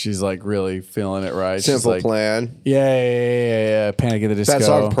 She's like really feeling it right. Simple She's like, Plan. Yeah. Panic at the Disco. That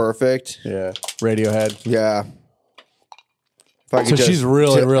song, Perfect. Yeah. Radiohead. Yeah. If I could So she's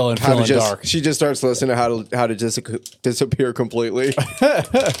really, really how to feeling just- dark. She just starts listening to how to disappear completely.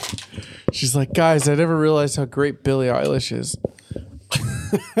 She's like, guys, I never realized how great Billie Eilish is.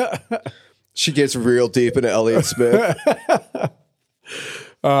 She gets real deep into Elliott Smith.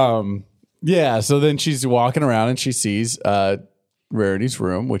 Yeah, so then she's walking around and she sees Rarity's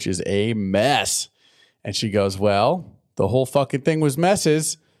room, which is a mess. And she goes, well, the whole fucking thing was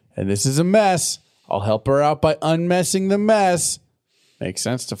messes, and this is a mess. I'll help her out by unmessing the mess. Makes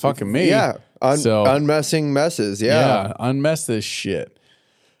sense to fucking me. Yeah. Unmessing messes. Yeah. Unmess this shit.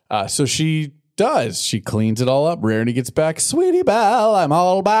 So she does. She cleans it all up. Rarity gets back. Sweetie Belle, I'm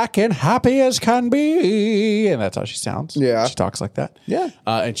all back and happy as can be. And that's how she sounds. Yeah. She talks like that. Yeah.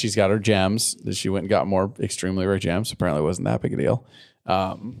 And she's got her gems. She went and got more extremely rare gems. Apparently it wasn't that big a deal.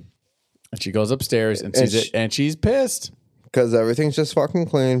 And she goes upstairs and sees it, and she's pissed. Because everything's just fucking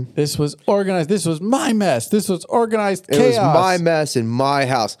clean. This was organized. This was my mess. This was organized chaos. It was my mess in my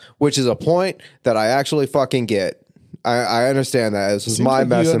house, which is a point that I actually fucking get. I understand that. This was my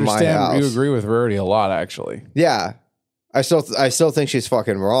mess in my house. You agree with Rarity a lot, actually. Yeah. I still think she's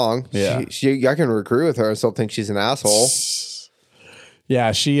fucking wrong. Yeah. I can agree with her. I still think she's an asshole.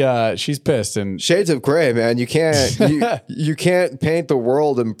 Yeah, she's pissed, and Shades of gray, man. You can't you can't paint the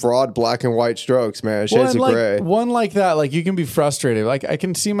world in broad black and white strokes, man. Shades of gray. One like that, like you can be frustrated. Like I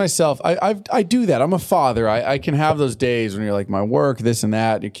can see myself. I do that. I'm a father. I can have those days when you're like, my work, this and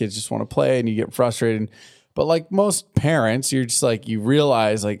that. Your kids just want to play, and you get frustrated. But like most parents, you're just like, you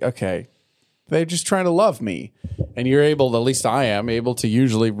realize like, okay, they're just trying to love me, and you're able, at least I am able to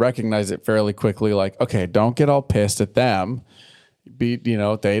usually recognize it fairly quickly. Like, okay, don't get all pissed at them. They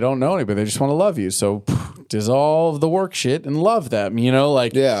don't know anybody. They just want to love you. So dissolve the work shit and love them,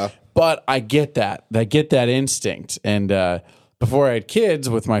 Yeah. But I get that. I get that instinct. And before I had kids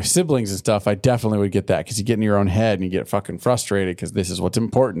with my siblings and stuff, I definitely would get that, because you get in your own head and you get fucking frustrated because this is what's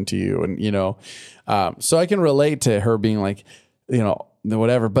important to you. And, so I can relate to her being like,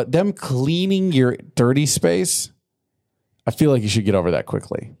 whatever. But them cleaning your dirty space, I feel like you should get over that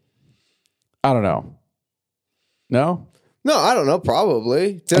quickly. I don't know. No? No, I don't know.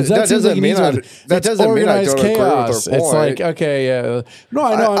 Probably that seems doesn't like mean it's organized chaos. It's like, okay, yeah. No,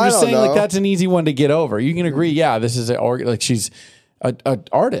 I know. I'm just saying, like, that's an easy one to get over. You can agree. Yeah, this is like she's an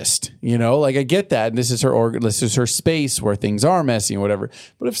artist. Like I get that. And this is her space where things are messy and whatever.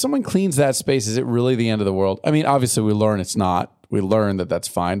 But if someone cleans that space, is it really the end of the world? I mean, obviously we learn it's not. We learn that that's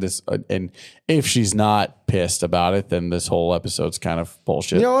fine. And if she's not pissed about it, then this whole episode's kind of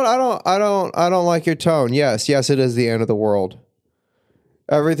bullshit. You know what? I don't like your tone. Yes, it is the end of the world.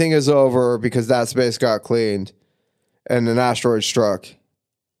 Everything is over because that space got cleaned, and an asteroid struck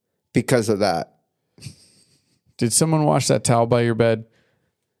because of that. Did someone wash that towel by your bed?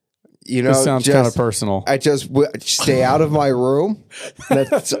 This sounds kind of personal. I just stay out of my room.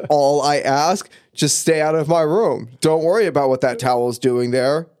 That's all I ask. Just stay out of my room. Don't worry about what that towel is doing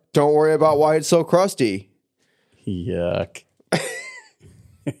there. Don't worry about why it's so crusty. Yuck.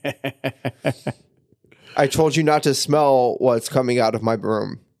 I told you not to smell what's coming out of my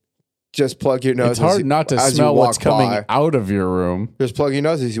room. Just plug your nose. It's hard not to smell what's coming out of your room. Just plug your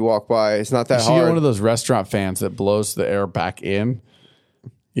nose as you walk by. It's not that you should hard. get one of those restaurant fans that blows the air back in.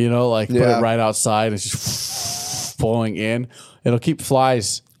 Put it right outside. It's just blowing in. It'll keep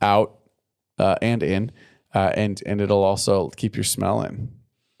flies out and in, and it'll also keep your smell in.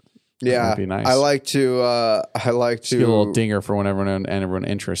 Yeah, that'd be nice. I like to get a little dinger for when everyone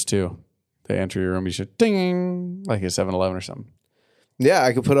enters too. They enter your room, you should ding like a 7-Eleven or something. Yeah,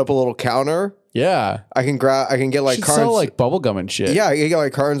 I could put up a little counter. Yeah, I can get like cartons, sell like bubble gum and shit. Yeah, I can get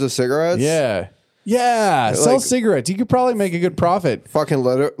like cartons of cigarettes. Yeah, sell cigarettes. You could probably make a good profit. Fucking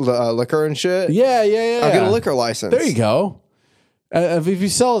liquor and shit. Yeah. I'll get a liquor license. There you go. If you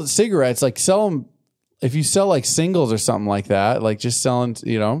sell cigarettes, like sell them. If you sell like singles or something like that, like just selling,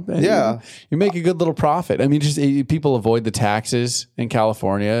 Yeah. you make a good little profit. I mean, just people avoid the taxes in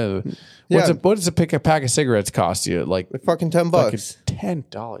California. What does a pack of cigarettes cost you? Like fucking $10.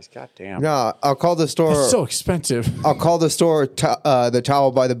 $10. God damn. No, I'll call the store. It's so expensive. I'll call the store the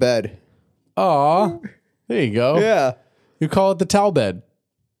towel by the bed. Aw, there you go. Yeah. You call it the towel bed.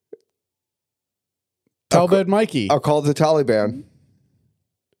 Towel bed Mikey. I'll call it the Taliban.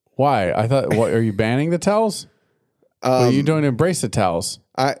 Why? I thought, what, are you banning the towels? What are you doing to embrace the towels?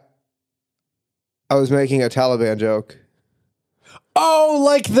 I was making a Taliban joke. Oh,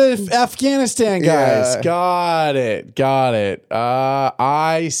 like the Afghanistan guys. Yeah. Got it.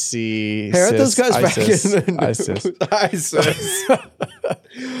 I see. Hey, aren't those guys back in the ISIS.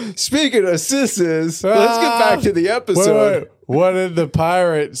 Speaking of sisses, let's get back to the episode. What did the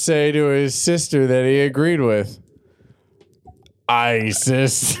pirate say to his sister that he agreed with?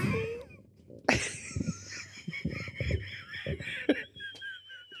 ISIS.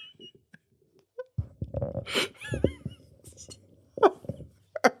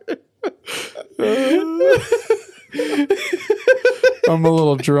 I'm a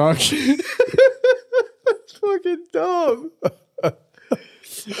little drunk. That's fucking dumb.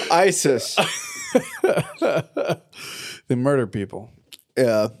 ISIS. They murder people.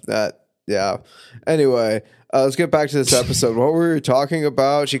 Yeah. Anyway, let's get back to this episode. What were we talking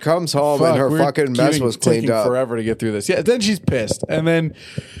about? She comes home and her fucking mess was cleaned up. Forever to get through this. Yeah, then she's pissed. And then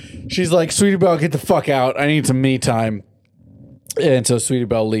she's like, Sweetie Belle, get the fuck out. I need some me time. And so Sweetie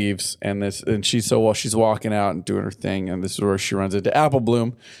Belle leaves, and she's walking out and doing her thing, and this is where she runs into Apple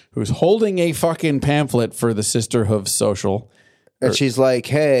Bloom, who's holding a fucking pamphlet for the Sisterhood Social. And she's like,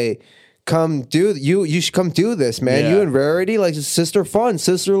 "Hey, come do you should come do this, man. Yeah. You and Rarity, like sisterly fun,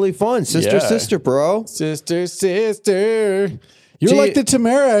 sister, bro. Sister. You're like the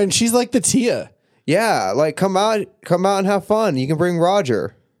Tamara, and she's like the Tia. Yeah, like come out and have fun. You can bring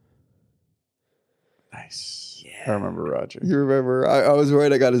Roger." Nice. I remember Roger. You remember? I was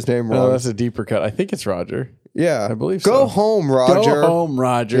worried I got his name wrong. No, that's a deeper cut. I think it's Roger. Yeah, I believe Go so. home, Roger. Go home,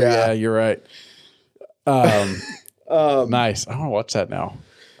 Roger. Yeah. Yeah, you're right. Nice. I want to watch that now.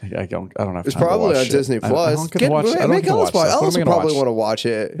 I don't have It's time probably to watch on shit. Disney Plus. I don't get to watch. I don't get to watch. Ellis will probably want to watch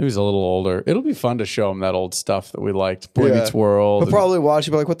it. He was a little older. It'll be fun to show him that old stuff that we liked. Boy Meets He'll World. probably watch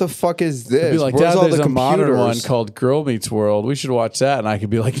it. Be like, "What the fuck is this?" Be like, Where's Dad, all there's the a modern one computers?" called Girl Meets World. We should watch that. And I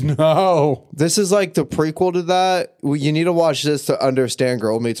could be like, no. This is like the prequel to that. You need to watch this to understand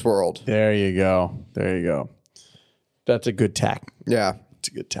Girl Meets World. There you go. That's a good tack. Yeah. It's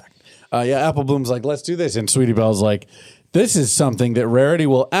a good tack. Yeah, Apple Bloom's like, let's do this. And Sweetie Belle's like, this is something that Rarity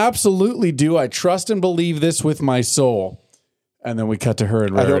will absolutely do. I trust and believe this with my soul. And then we cut to her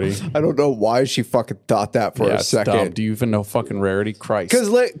and Rarity. I don't know why she fucking thought that for a it's dumb. second. Do you even know fucking Rarity? Christ.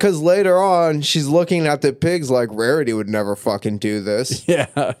 Because later on, she's looking at the pigs like Rarity would never fucking do this.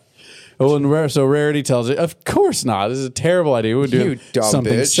 Yeah. Well, and so Rarity tells her, of course not. This is a terrible idea. We're doing You dumb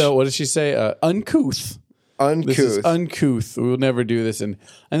something. bitch. So what does she say? Uncouth. This is Uncouth. uncouth. We will never do this. And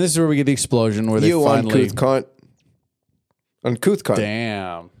this is where we get the explosion where they You finally... uncouth cunt. Uncouth cunt.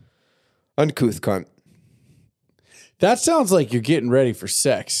 Damn. Uncouth cunt. That sounds like you're getting ready for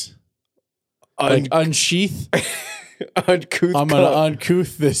sex. Like unsheath. Uncouth I'm cunt. going to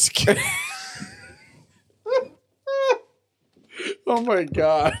uncouth this kid. Oh my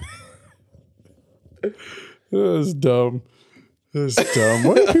God. That was dumb. That's dumb.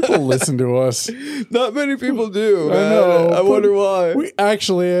 Why do people listen to us? Not many people do. I Man. know. I wonder why. We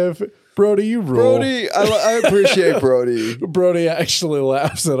actually have... Brody, you rule. Brody, I appreciate Brody. Brody actually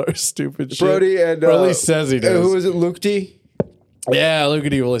laughs at our stupid shit. Brody and or at least says he does. Who is it? Luke D. Yeah, Luke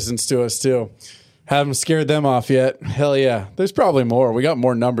D listens to us too. Haven't scared them off yet. Hell yeah. There's probably more. We got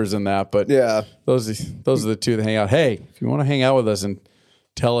more numbers than that, but Yeah. those are the two that hang out. Hey, if you want to hang out with us and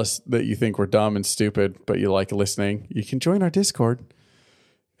tell us that you think we're dumb and stupid, but you like listening, you can join our Discord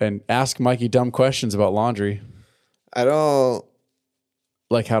and ask Mikey dumb questions about laundry, I don't.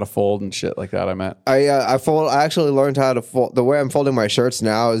 like how to fold and shit like that. I meant. I actually learned how to fold. The way I'm folding my shirts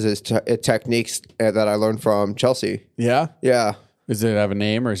now is techniques that I learned from Chelsea. Yeah. Yeah. Does it have a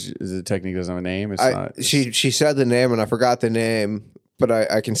name, or is it a technique that doesn't have a name? It's not. She said the name and I forgot the name, but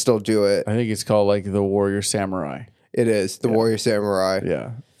I can still do it. I think it's called like the Warrior Samurai. It is the Warrior Samurai.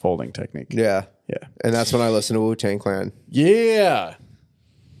 Yeah, folding technique. Yeah. Yeah. And that's when I listen to Wu-Tang Clan. Yeah.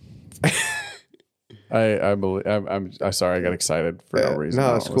 I believe I'm sorry, I got excited for no reason.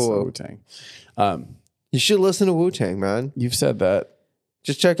 no, I it's don't listen to cool. Wu-Tang. You should listen to Wu-Tang, man. You've said that.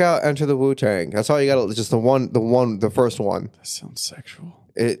 Just check out Enter the Wu-Tang. That's all you got to, just the first one. That sounds sexual.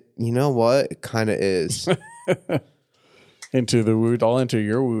 You know what? It kind of is. Into the Wu, I'll enter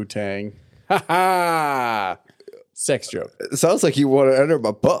your Wu-Tang. Ha ha. Sex joke. It sounds like you want to enter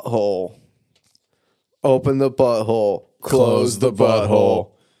my butthole. Open the butthole. Close the butthole.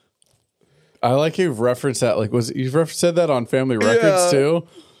 I like you've referenced that. Like, you've said that on Family Records Yeah. too?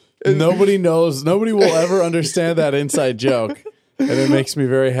 Nobody knows. Nobody will ever understand that inside joke. And it makes me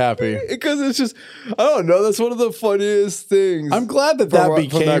very happy. Because it's just, I don't know. That's one of the funniest things. I'm glad that from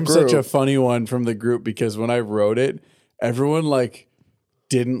became that such a group. funny one from the group, because when I wrote it, everyone like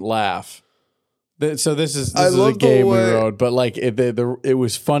didn't laugh. So this is a love the game we way- wrote, but like it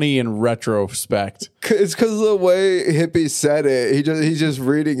was funny in retrospect. It's because of the way Hippie said it. He's just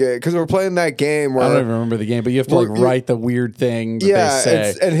reading it because we're playing that game where I don't even remember the game, but you have to like write the weird thing that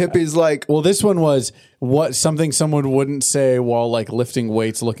they say. and Hippie's like, Well, this one was something someone wouldn't say while like lifting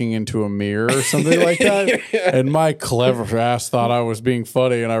weights, looking into a mirror or something like that. And my clever ass thought I was being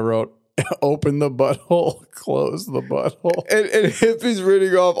funny, and I wrote, Open the butthole, close the butthole. And Hippie's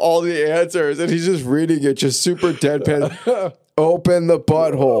reading off all the answers, and he's just reading it, just super deadpan. Open the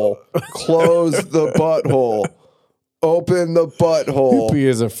butthole, close the butthole, open the butthole. Hippie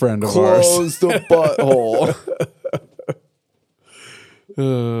is a friend of ours. Close the butthole. It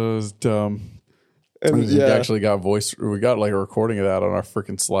was dumb. And We actually got we got like a recording of that on our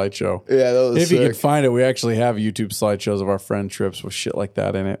freaking slideshow. Yeah, that was If sick. you can find it, we actually have YouTube slideshows of our friend trips with shit like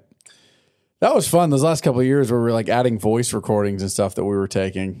that in it. That was fun. Those last couple of years where we were like adding voice recordings and stuff that we were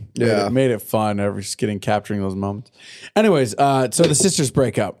taking. Yeah. Made it fun. I was just capturing those moments. Anyways, so the sisters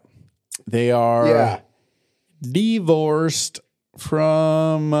break up. They are divorced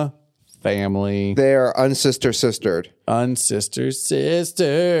from family. They are unsister-sistered.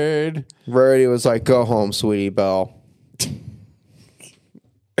 Unsister-sistered. Rarity was like, go home, Sweetie Belle.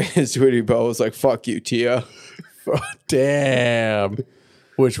 And Sweetie Belle was like, fuck you, Tia. Damn.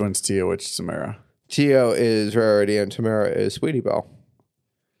 Which one's Tia? Which is Tamara? Tio is Rarity and Tamara is Sweetie Belle.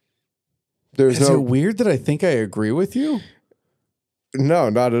 There's Is no it weird that I think I agree with you? No,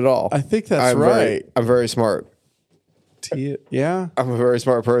 not at all. I think that's I'm right. I'm very smart. Tia, yeah. I'm a very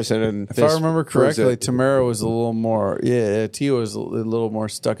smart person, and If I remember correctly, Tamara was a little more. Yeah, Tia was a little more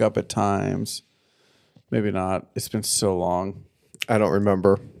stuck up at times. Maybe not. It's been so long. I don't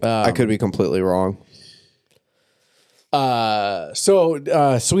remember. I could be completely wrong.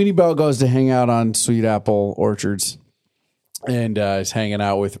 So Sweetie Belle goes to hang out on Sweet Apple Orchards and is hanging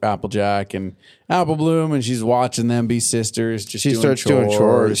out with Applejack and Apple Bloom, and she's watching them be sisters. She starts doing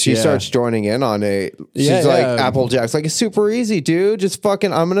chores. She starts joining in on it. She's like, Applejack's like, it's super easy, dude. Just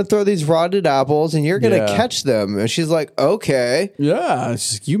fucking, I'm going to throw these rotted apples and you're going to catch them. And she's like, okay. Yeah, it's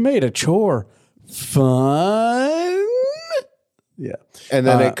just, you made a chore. Fun. Yeah. And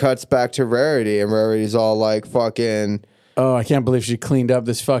then it cuts back to Rarity, and Rarity's all like, fucking, oh, I can't believe she cleaned up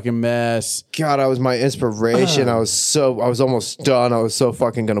this fucking mess. God, I was my inspiration. I was almost done. I was so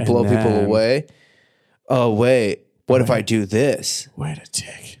fucking going to blow people away. Oh, wait. What if I do this? Wait a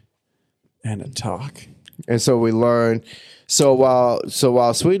tick. And a talk. And so we learn. So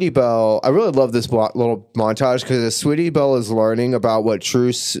while Sweetie Belle, I really love this little montage because Sweetie Belle is learning about what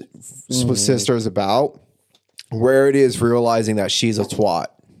true sister is about, Rarity is realizing that she's a twat.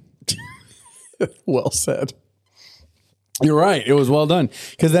 Well said. You're right. It was well done.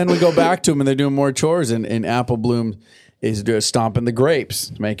 Because then we go back to them and they're doing more chores, and Apple Bloom is stomping the grapes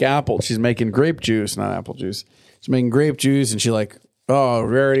to make apple. She's making grape juice, not apple juice. She's making grape juice, and she like, oh,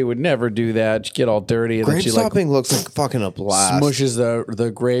 Rarity would never do that. She'd get all dirty. And Grape then she stomping looks like fucking a blast. smushes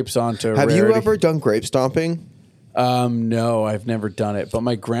the grapes onto Have Rarity. you ever done grape stomping? No, I've never done it. But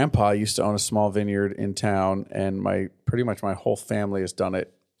my grandpa used to own a small vineyard in town, and pretty much my whole family has done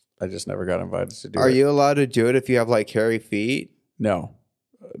it. I just never got invited to do it. Are you allowed to do it if you have like hairy feet? No,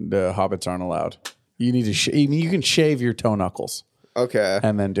 the hobbits aren't allowed. You need to. You can shave your toe knuckles Okay.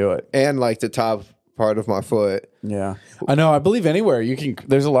 and then do it. And like the top part of my foot. Yeah, I know. I believe anywhere you can.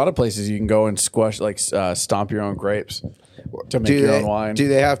 There's a lot of places you can go and squash, like stomp your own grapes to make your own wine. Do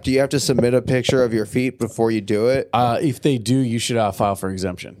you have to submit a picture of your feet before you do it? If they do, you should file for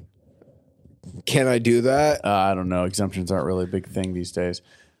exemption. Can I do that? I don't know. Exemptions aren't really a big thing these days,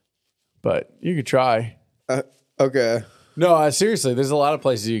 but you could try. Okay. No, seriously, there's a lot of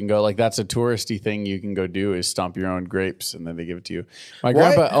places you can go. Like, that's a touristy thing you can go do, is stomp your own grapes, and then they give it to you. My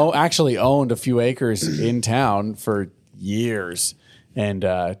grandpa actually owned a few acres in town for years, and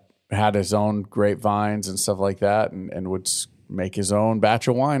had his own grapevines and stuff like that, and would make his own batch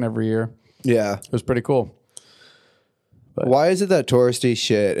of wine every year. Yeah. It was pretty cool. Why is it that touristy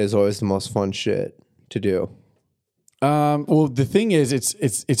shit is always the most fun shit to do? Well, the thing is,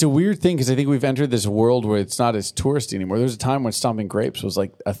 it's a weird thing because I think we've entered this world where it's not as touristy anymore. There was a time when stomping grapes was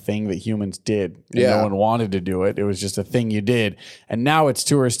like a thing that humans did. And no one wanted to do it. It was just a thing you did. And now it's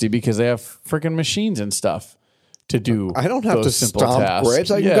touristy because they have freaking machines and stuff to do. I don't have to simple stomp tasks.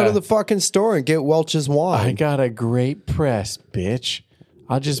 grapes. I can go to the fucking store and get Welch's wine. I got a grape press, bitch.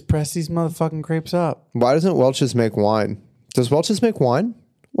 I'll just press these motherfucking grapes up. Why doesn't Welch's make wine? Does Welch's make wine?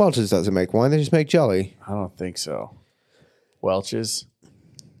 Welch's doesn't make wine. They just make jelly. I don't think so. Welch's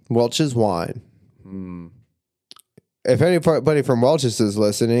wine. If anybody from Welch's is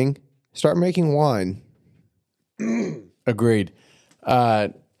listening, start making wine. Agreed.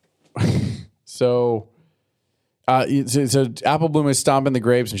 So Apple Bloom is stomping the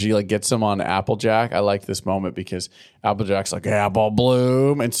grapes, and she like gets them on Applejack. I like this moment because Applejack's like, Apple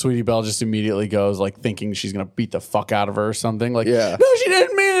Bloom, and Sweetie Belle just immediately goes like thinking she's gonna beat the fuck out of her or something. Like, yeah. No, she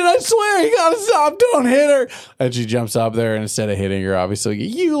didn't mean it. I swear, you gotta stop. Don't hit her. And she jumps up there, and instead of hitting her, obviously,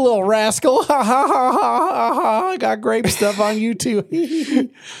 you little rascal, ha ha ha ha ha ha. I got grape stuff on you too.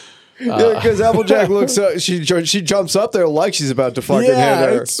 Because Applejack looks up, she jumps up there like she's about to fucking hit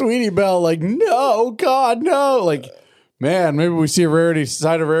her. It's Sweetie Belle, like, no, God, no. Like, man, maybe we see a Rarity,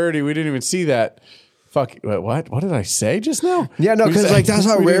 side of Rarity. We didn't even see that. Fuck, what did I say just now? Yeah, no, because like that's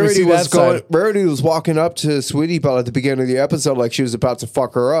how We didn't even Rarity see was that going. side. Rarity was walking up to Sweetie Belle at the beginning of the episode like she was about to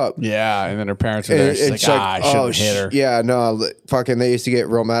fuck her up. Yeah, and then her parents were there. And She's it's like, I shouldn't hit her. Yeah, no, fucking, they used to get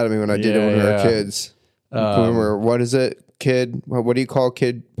real mad at me when I did it when we were Yeah. kids. When we were, what is it? Kid? What do you call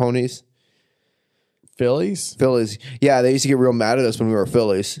kid ponies? Phillies? Fillies. Yeah, they used to get real mad at us when we were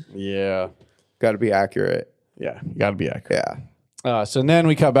fillies. Yeah. Got to be accurate. Yeah, you got to be accurate. Yeah. So then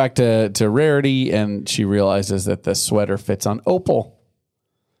we cut back to Rarity, and she realizes that the sweater fits on Opal.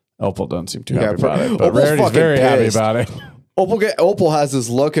 Opal doesn't seem too happy about it, but Opal's Rarity's fucking very happy pissed. about it. Opal has this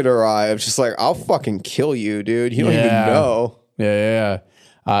look in her eye of just like, I'll fucking kill you, dude. You don't even know. Yeah.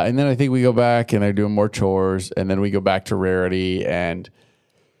 And then I think we go back, and they're doing more chores, and then we go back to Rarity, and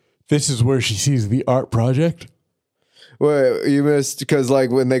this is where she sees the art project. Wait, you missed because like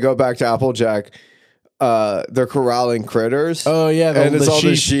when they go back to Applejack, they're corralling critters. Oh, yeah, and it's the all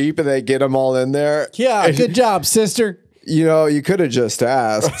the sheep. sheep, and they get them all in there. Yeah, good job, sister. You know, you could have just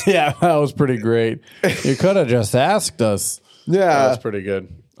asked. Yeah, that was pretty great. You could have just asked us. That Yeah, was pretty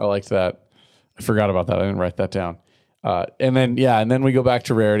good. I liked that. I forgot about that. I didn't write that down. And then we go back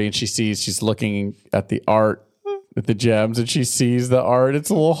to Rarity, and she's looking at the art, at the gems, and she sees the art. It's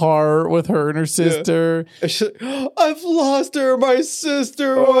a little heart with her and her sister. I've lost her, my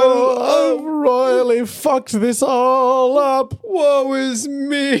sister. Oh, I've royally fucked this all up. Woe is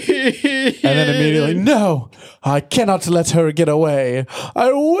me. And then immediately, no, I cannot let her get away.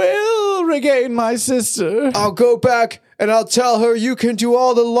 I will regain my sister. I'll go back and I'll tell her you can do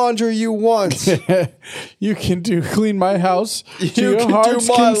all the laundry you want. You can clean my house. to You your can do heart's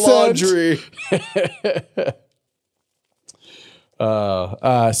my consent. laundry.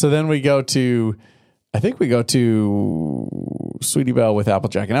 So then we go to, I think we go to Sweetie Belle with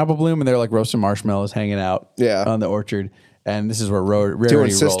Applejack and Apple Bloom, and they're like roasting marshmallows, hanging out on the orchard. And this is where Rarity Doing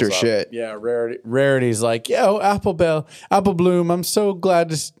rolls sister up. shit. Yeah, Rarity's like, yo, Apple Bloom, I'm so glad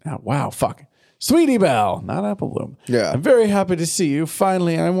to, wow, fuck. Sweetie Belle, not Apple Bloom. Yeah. I'm very happy to see you.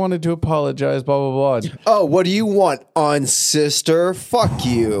 Finally, I wanted to apologize, blah, blah, blah. Oh, what do you want, sister? Fuck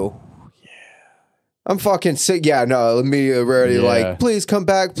you. I'm fucking sick. Yeah, no, immediately Rarity like, please come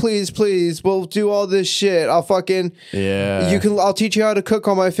back, please. We'll do all this shit. I'll fucking I'll teach you how to cook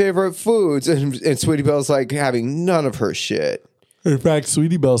all my favorite foods. And Sweetie Belle's like having none of her shit. In fact,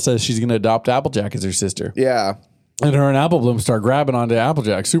 Sweetie Belle says she's going to adopt Applejack as her sister. Yeah. And her and Apple Bloom start grabbing onto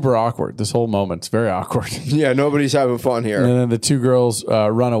Applejack. Super awkward. This whole moment's very awkward. Yeah, nobody's having fun here. And then the two girls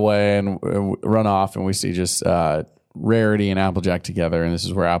run away and run off, and we see just Rarity and Applejack together. And this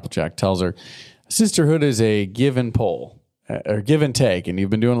is where Applejack tells her, sisterhood is a give and pull, or give and take, and you've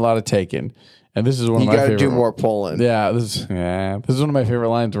been doing a lot of taking. And this is one of my favorite. You got to do more pulling. Yeah, this is one of my favorite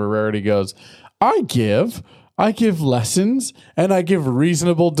lines where Rarity goes, I give lessons, and I give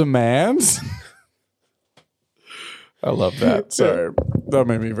reasonable demands. I love that. Sorry. That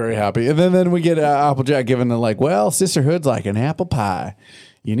made me very happy. And then we get Applejack giving the like, well, sisterhood's like an apple pie.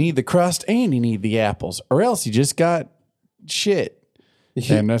 You need the crust and you need the apples, or else you just got shit.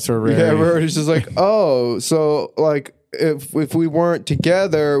 And that's where Rarity's just like, oh, so like if we weren't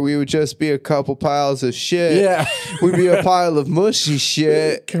together, we would just be a couple piles of shit. Yeah. We'd be a pile of mushy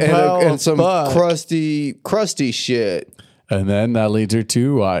shit and some fuck. crusty shit. And then that leads her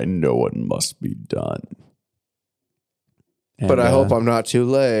to, I know it must be done. But I hope I'm not too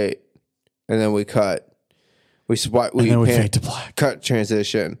late. And then we cut. We fade to black. Cut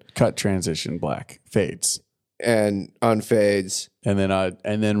transition. Cut transition black. Fades. And unfades. And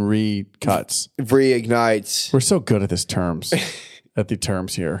then re-cuts. Reignites. We're so good at this terms. At the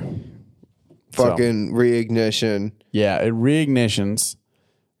terms here. Fucking reignition. Yeah, it reignitions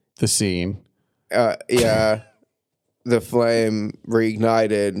the scene. Yeah. The flame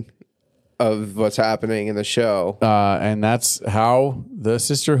reignited of what's happening in the show. And that's how the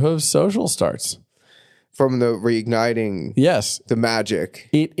Sisterhood social starts. From the reigniting. Yes. The magic.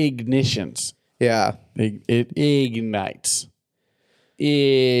 It ignitions. Yeah. It ignites.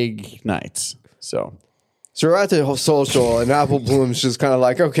 Ignites. So we're at the social, and Apple Bloom's just kind of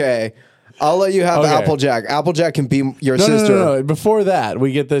like, okay, I'll let you have Applejack. Applejack can be your sister. No. Before that,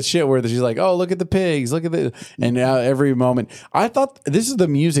 we get the shit where she's like, oh, look at the pigs. Look at the... And now every moment... I thought... This is the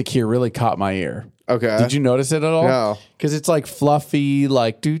music here really caught my ear. Okay. Did you notice it at all? No. Because it's like fluffy,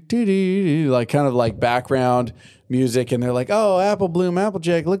 like do-do-do-do, like kind of like background music. And they're like, oh, Apple Bloom,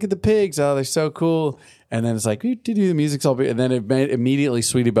 Applejack, look at the pigs. Oh, they're so cool. And then it's like, the music's all... And then immediately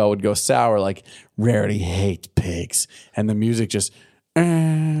Sweetie Belle would go sour, like, Rarity hates pigs. And the music just...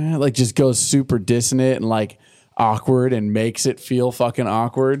 like just goes super dissonant and like awkward and makes it feel fucking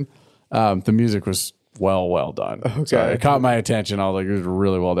awkward. The music was well done. Okay. So it caught my attention. I was like, it was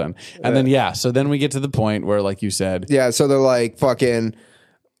really well done. And then, so then we get to the point where, like you said. Yeah, so they're like, fucking,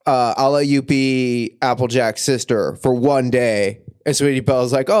 I'll let you be Applejack's sister for one day. And Sweetie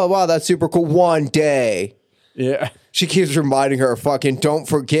Belle's like, oh, wow, that's super cool. One day. Yeah. She keeps reminding her, fucking, don't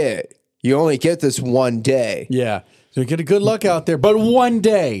forget. You only get this one day. Yeah. So get a good luck out there, but one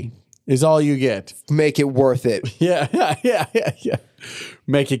day is all you get. Make it worth it. Yeah.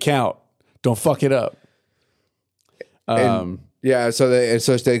 Make it count. Don't fuck it up. So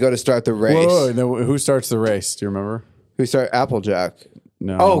they go to start the race. Who starts the race? Do you remember? Who start Applejack?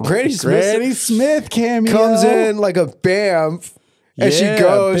 No. Oh, Granny Smith. Granny Smith cameo. Comes in like a BAMF. And she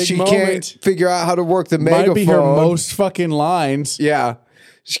goes, she moment. can't figure out how to work the megaphone. Might be her most fucking lines. Yeah.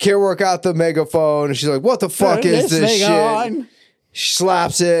 She can't work out the megaphone. And she's like, what the fuck is this shit? On. She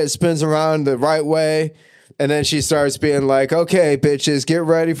slaps it, spins around the right way. And then she starts being like, okay, bitches, get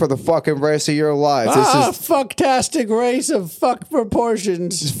ready for the fucking race of your lives. This is fucktastic race of fuck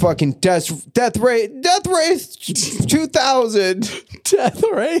proportions. fucking death race 2000. Death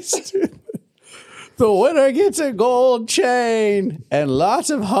race. The winner gets a gold chain and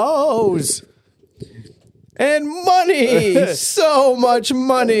lots of hoes. And money. So much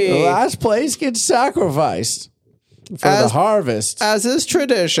money. The last place gets sacrificed for the harvest. As is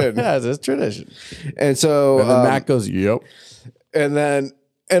tradition. As is tradition. And so And then Mac goes, yep. And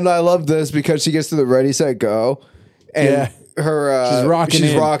I love this because she gets to the ready, set, go. And her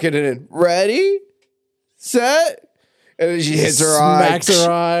she's rocking it in. Ready, set, and then she hits her eye. Smacks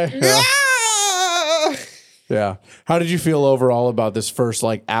her eye. Yeah. Yeah. How did you feel overall about this first,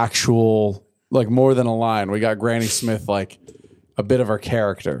 like, actual, like, more than a line? We got Granny Smith, like, a bit of her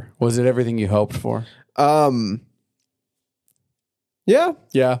character. Was it everything you hoped for? Yeah.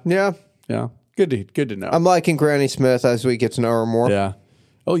 Yeah. Yeah. Yeah. Good to know. I'm liking Granny Smith as we get to know her more. Yeah.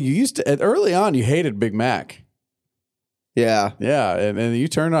 Oh, you used to, early on, you hated Big Mac. Yeah. Yeah. And you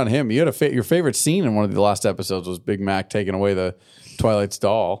turned on him. You had your favorite scene in one of the last episodes was Big Mac taking away the Twilight's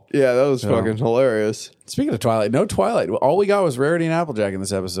doll. Yeah, that was fucking hilarious. Speaking of Twilight, no Twilight. All we got was Rarity and Applejack in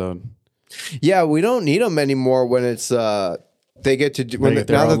this episode. Yeah, we don't need them anymore when it's they get to do,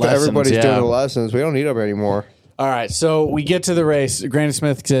 now that everybody's doing the lessons. We don't need them anymore. All right, so we get to the race. Granny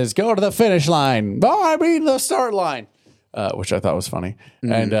Smith says, "Go to the finish line." Oh, I mean the start line, which I thought was funny.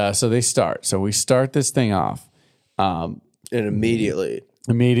 Mm-hmm. And so they start. So we start this thing off, and immediately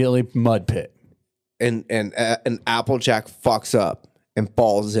mud pit, and Applejack fucks up and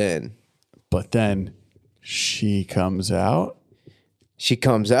falls in. But then she comes out. She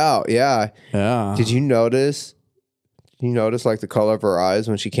comes out, yeah. Yeah. Did you notice? You notice like the color of her eyes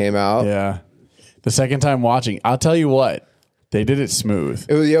when she came out? Yeah. The second time watching, I'll tell you what, they did it smooth.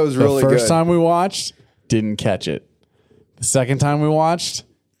 It was really good. The first time we watched, didn't catch it. The second time we watched,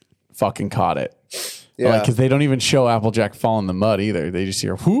 fucking caught it. Yeah. Because they don't even show Applejack fall in the mud either. They just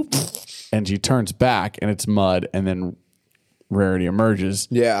hear whoop, and she turns back, and it's mud, and then Rarity emerges.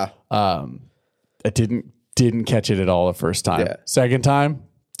 Yeah. I didn't catch it at all the first time. Yeah. Second time,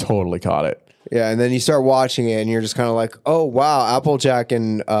 totally caught it. Yeah, and then you start watching it, and you're just kind of like, oh, wow, Applejack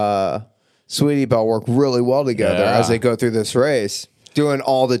and Sweetie Belle work really well together as they go through this race, doing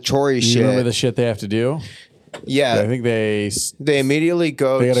all the chore shit. You remember the shit they have to do? Yeah. I think they immediately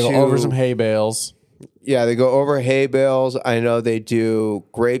go They got to go over some hay bales. Yeah, they go over hay bales. I know they do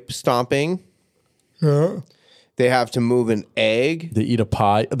grape stomping. Yeah. They have to move an egg. They eat a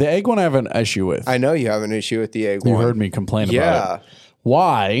pie. The egg one I have an issue with. I know you have an issue with the egg one. You heard me complain about it.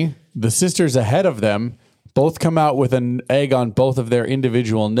 Why? The sisters ahead of them both come out with an egg on both of their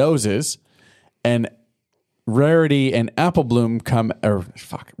individual noses, and Rarity and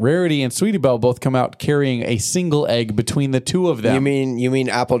Rarity and Sweetie Belle both come out carrying a single egg between the two of them. You mean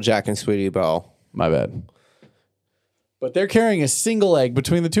Applejack and Sweetie Belle? My bad. But they're carrying a single egg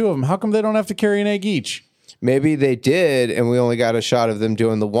between the two of them. How come they don't have to carry an egg each? Maybe they did, and we only got a shot of them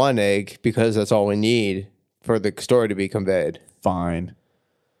doing the one egg because that's all we need for the story to be conveyed. Fine.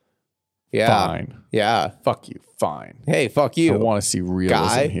 Yeah. Fine. Yeah. Fuck you. Fine. Hey, fuck you. I want to see realism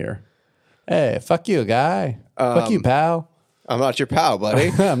guy. here. Hey, fuck you, guy. Fuck you, pal. I'm not your pal,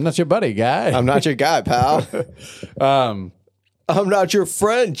 buddy. I'm not your buddy, guy. I'm not your guy, pal. I'm not your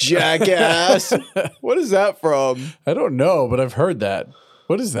friend, jackass. What is that from? I don't know, but I've heard that.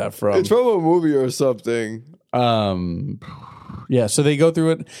 What is that from? It's from a movie or something. Yeah, so they go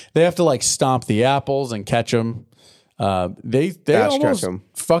through it. They have to like stomp the apples and catch them. They almost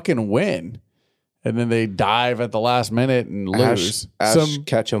fucking win, and then they dive at the last minute and lose. Ash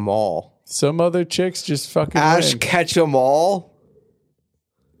catch them all. Some other chicks just fucking Ash win. catch them all.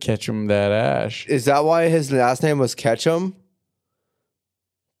 Ketchum that Ash. Is that why his last name was Ketchum?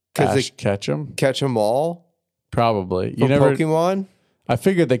 Because Ash Ketchum? catch 'em all Probably. from Pokemon? I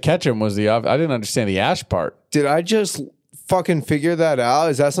figured the Ketchum was I didn't understand the Ash part. Did I just fucking figure that out?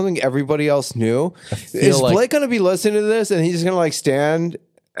 Is that something everybody else knew? Is like- Blake going to be listening to this and he's just going to like stand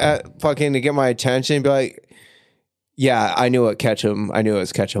at fucking to get my attention and be like, yeah, I knew it Ketchum. I knew it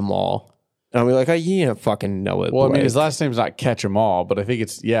was Catch 'em all. And I'll be like, oh, you don't fucking know it. Well, I mean, Blake. his last name's not Ketchum all, but I think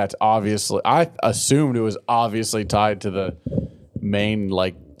it's obviously, I assumed it was obviously tied to the main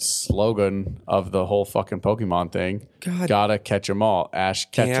like slogan of the whole fucking Pokemon thing. God. Gotta catch 'em all. Ash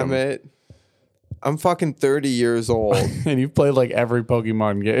Ketchum. Damn it. I'm fucking 30 years old. And you've played like every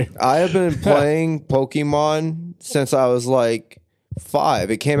Pokemon game. I have been playing Pokemon since I was like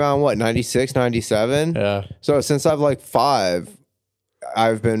 5. It came out in what, 96, 97? Yeah. So since I've like 5,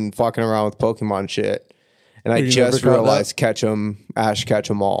 I've been fucking around with Pokemon shit. And I You just never caught realized Ash catch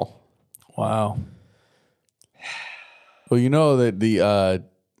 'em all. Wow. Well, you know that the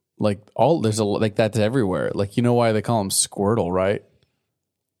that's everywhere. Like, you know why they call him Squirtle, right?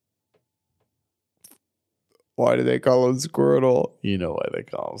 Why do they call him Squirtle? You know why they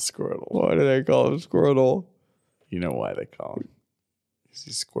call him Squirtle. Why do they call him Squirtle? You know why they call him. He's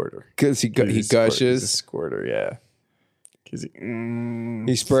a squirter. Because he He's a gushes. He's a squirter, yeah. Because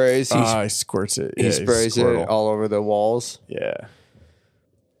He sprays. he squirts it. Yeah, He he's a sprays it Squirtle. all over the walls. Yeah.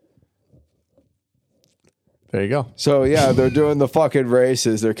 There you go. So yeah, they're doing the fucking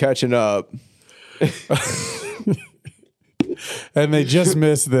races. They're catching up. And they just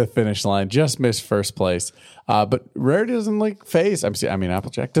missed the finish line, just missed first place. But Rarity doesn't look phased. I mean,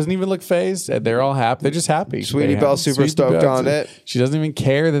 Applejack doesn't even look phased. They're all happy. They're just happy. Sweetie Belle's super stoked on it. She doesn't even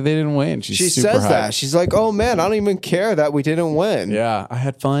care that they didn't win. She Says that. She's like, oh man, I don't even care that we didn't win. Yeah, I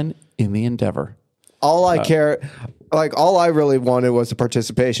had fun in the endeavor. All I care, like all I really wanted was a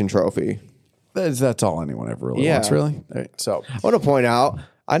participation trophy. That's all anyone ever really Yeah. wants, really. All right, so I want to point out,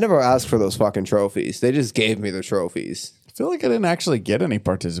 I never asked for those fucking trophies. They just gave me the trophies. I feel like I didn't actually get any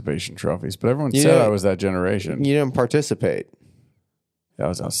participation trophies, but everyone You said know- I was that generation. You didn't participate. That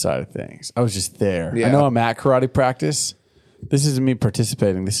was outside of things. I was just there. Yeah. I know I'm at karate practice. This isn't me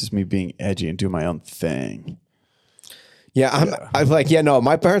participating. This is me being edgy and doing my own thing. Yeah, I'm like, yeah, no,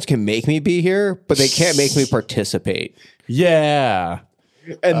 my parents can make me be here, but they can't make me participate. Yeah.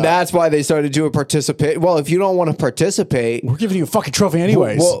 And that's why they started doing participate. Well, if you don't want to participate, We're giving you a fucking trophy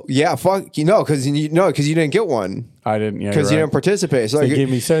anyways. well, yeah, fuck, because you didn't get one I didn't. Yeah, because you didn't participate. So They like, gave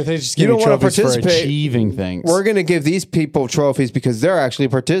me. So they just you gave me don't wanna trophies for participate. achieving things. we're gonna give these people trophies because they're actually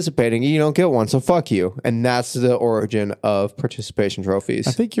participating. You don't get one, so fuck you. And that's the origin of participation trophies.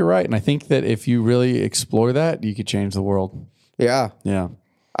 I think you're right, and I think that if you really explore that, you could change the world. Yeah, Yeah.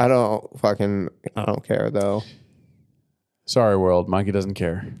 I don't care though. Sorry, world. Mikey doesn't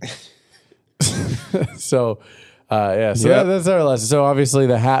care. So Yep. that's our lesson. So obviously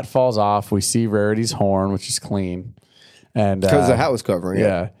the hat falls off. We see Rarity's horn, which is clean, and Because the hat was covering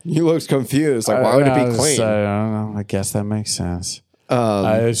yeah. it. He looks confused. Like, why would it be clean? I don't know. I guess that makes sense.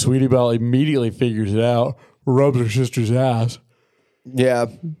 Sweetie Belle immediately figures it out, rubs her sister's ass Yeah.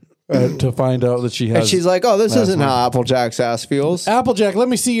 to find out that she has. And she's like, oh, this isn't how Applejack's ass feels. Applejack, let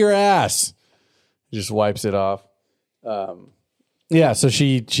me see your ass. Just wipes it off. Yeah, so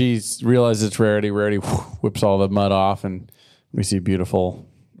she realizes it's Rarity. Rarity whips all the mud off, and we see beautiful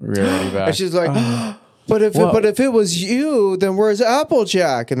Rarity back. And she's like, but if it was you, then where's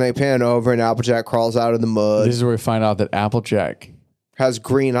Applejack? And they pan over, and Applejack crawls out of the mud. This is where we find out that Applejack Has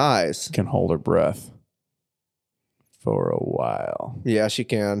green eyes. can hold her breath for a while. Yeah, she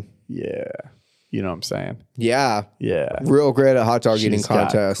can. Yeah. You know what I'm saying? Yeah. Yeah. Real great at hot dog eating She's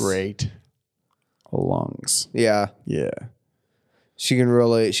got contests. great lungs. Yeah. Yeah. She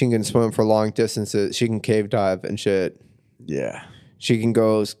can swim for long distances. She can cave dive and shit. Yeah. She can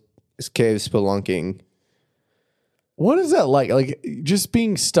go cave spelunking. What is that like? Like just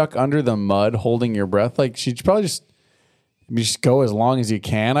being stuck under the mud, holding your breath. Like she'd probably just go as long as you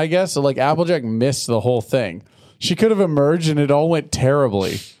can, I guess. So like Applejack missed the whole thing. She could have emerged and it all went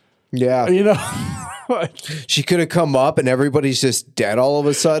terribly. Yeah. You know? Like, She could have come up and everybody's just dead all of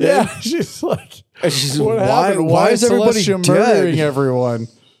a sudden. yeah. She's like, And she's what why, happened? why is everybody Celestia dead? murdering everyone?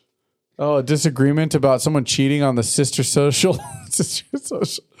 Oh, a disagreement about someone cheating on the sister social. Sister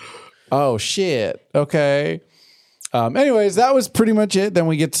social. Oh shit. Okay. Anyways, that was pretty much it. Then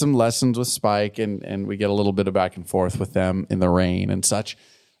we get some lessons with Spike, and we get a little bit of back and forth with them in the rain and such.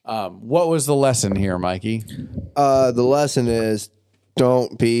 What was the lesson here, Mikey? The lesson is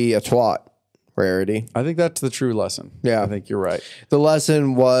don't be a twat, Rarity. I think that's the true lesson. Yeah. I think you're right. The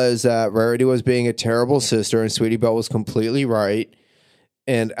lesson was that Rarity was being a terrible sister and Sweetie Belle was completely right.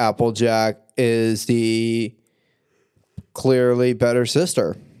 and Applejack is the clearly better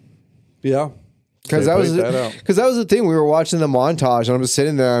sister. Yeah. Because that was the thing. We were watching the montage, and I'm just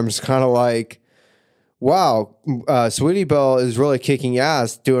sitting there. I'm just kind of like, wow, Sweetie Belle is really kicking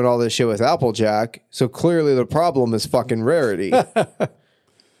ass doing all this shit with Applejack. So clearly the problem is fucking Rarity.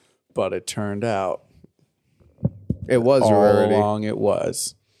 But it turned out It was all Rarity. along it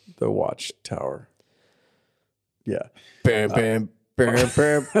was the Watchtower. Yeah. Bam, bam, bam,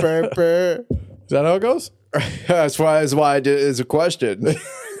 bam, bam, bam. Is that how it goes? That's why I did it as a question.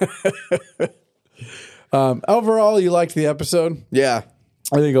 Overall, you liked the episode? Yeah.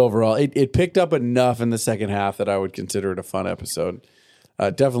 I think overall it picked up enough in the second half that I would consider it a fun episode.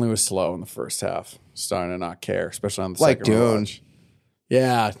 Definitely was slow in the first half. Starting to not care, especially on the Like second Dune. watch.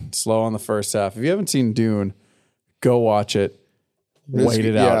 Yeah, slow on the first half. If you haven't seen Dune, go watch it. Wait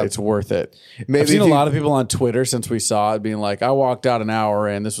it out. yeah. It's worth it. Maybe I've seen if a you- lot of people on Twitter since we saw it being like, I walked out an hour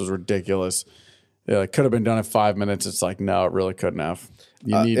in. This was ridiculous. Yeah, it could have been done in 5 minutes. It's like, no, it really couldn't have.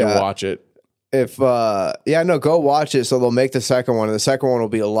 You need to watch it. If go watch it so they'll make the second one, and the second one will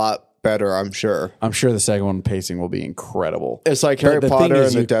be a lot better, I'm sure. I'm sure the second one pacing will be incredible. It's like But Harry the thing Potter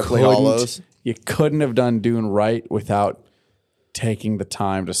is, and the you Deathly couldn't- Hallows. You couldn't have done Dune right without taking the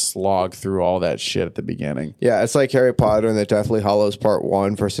time to slog through all that shit at the beginning. Yeah, it's like Harry Potter and the Deathly Hallows Part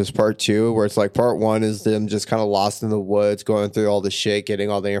 1 versus Part 2, where it's like Part 1 is them just kind of lost in the woods, going through all the shit,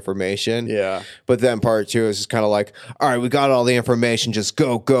 getting all the information. Yeah. But then Part 2 is just kind of like, all right, we got all the information, just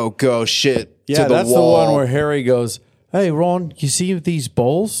go, go, go, shit Yeah, to the that's wall. the one where Harry goes, "Hey, Ron, you see these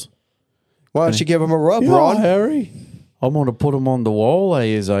bowls? Why don't you give him a rub, Yeah, Ron? Harry, I'm going to put them on the wall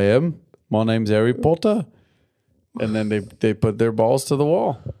as I am. My name's Harry Potter." And then they put their balls to the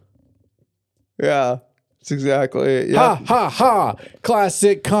wall. Yeah, it's exactly it. Ha, Yeah. ha, ha.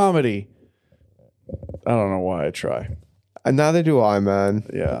 Classic comedy. I don't know why I try. And neither do I, man.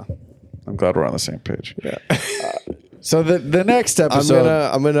 Yeah. I'm glad we're on the same page. Yeah. So the next I'm episode.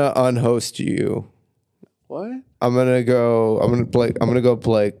 gonna unhost you. What? I'm gonna go Blake. I'm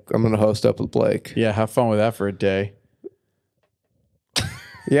gonna host up with Blake. Yeah, have fun with that for a day.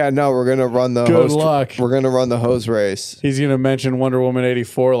 Yeah, no, we're gonna run the Good luck. We're gonna run the hose race. He's going to mention Wonder Woman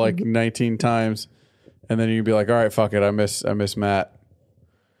 84 like 19 times. And then you'd be like, all right, fuck it. I miss Matt.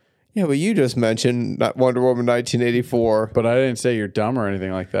 Yeah, but you just mentioned Wonder Woman 1984. But I didn't say you're dumb or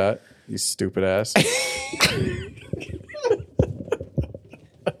anything like that. You stupid ass.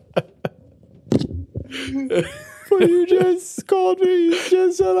 But you just called me. You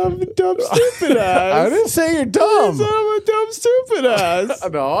just said I'm a dumb stupid ass. I didn't say you're You dumb. said I'm a dumb stupid ass.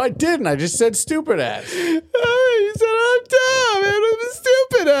 No, I didn't. I just said stupid ass. You said I'm dumb and I'm a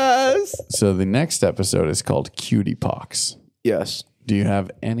stupid ass. So the next episode is called Cutie Pox. Yes. Do you have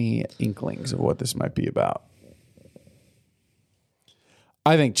any inklings of what this might be about?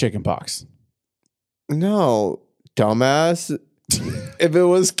 I think chicken pox. No, dumbass. If it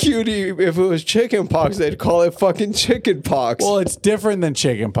was chicken pox, they'd call it fucking chicken pox. Well, it's different than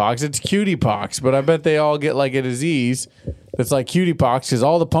chicken pox. It's cutie pox, but I bet they all get like a disease that's like cutie pox because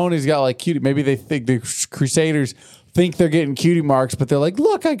all the ponies got like cutie. Maybe they think the Crusaders think they're getting cutie marks, but they're like,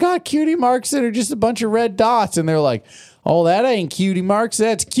 look, I got cutie marks that are just a bunch of red dots. And they're like, oh, that ain't cutie marks.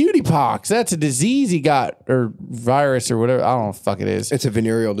 That's cutie pox. That's a disease he got or virus or whatever. I don't know what the fuck it is. It's a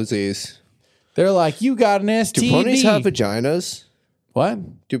venereal disease. They're like, you got an STD. Do ponies have vaginas?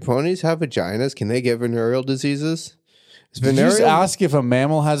 What? Do ponies have vaginas? Can they get venereal diseases? Is Did you just ask if a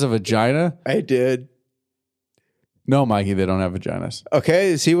mammal has a vagina? I did. No, Mikey, they don't have vaginas.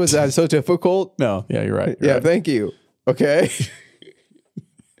 Okay, see, was that so difficult? No. Yeah, you're right. You're Yeah, right. thank you. Okay.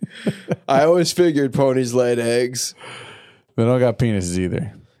 I always figured ponies laid eggs. They don't got penises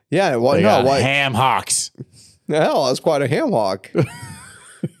either. Yeah, well, They no, got why? ham hocks. Hell, that's quite a ham hock.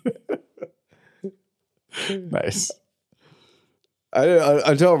 Nice. I didn't,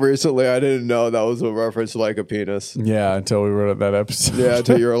 until recently, I didn't know that was a reference to like a penis. Yeah, until we wrote that episode. Yeah,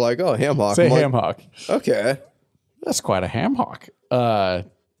 until you were like, oh, ham hock. Say I'm like, ham hock. Okay. That's quite a ham hock. What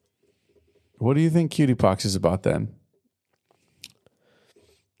do you think Cutie Pox is about then?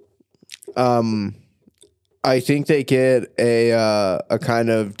 I think they get a kind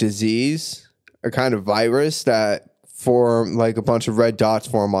of disease, a kind of virus that form like a bunch of red dots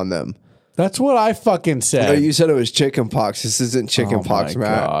form on them. That's what I fucking said. Oh, you said it was chicken pox. This isn't chicken pox, my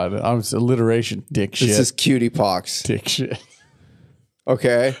Matt. God. I'm alliteration dick shit. This is cutie pox. dick shit.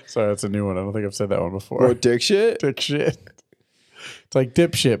 Okay. Sorry, that's a new one. I don't think I've said that one before. What, dick shit? Dick shit. It's like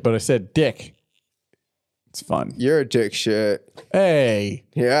dip shit, but I said dick. It's fun. You're a dick shit. Hey,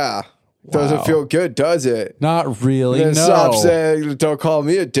 Yeah. Doesn't Wow. feel good, does it? not really. Then no. stop saying, don't call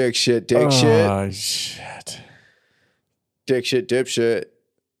me a dick shit, dick shit. Oh, shit. Dick shit, dip shit.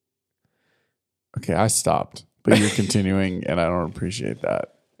 Okay, I stopped, but you're continuing, and I don't appreciate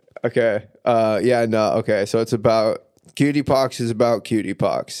that. Okay. Yeah, no. Okay. So it's about cutie pox is about cutie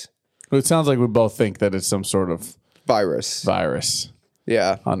pox. It sounds like we both think that it's some sort of Virus.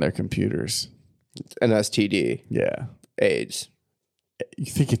 Yeah. on their computers. An STD. Yeah. AIDS.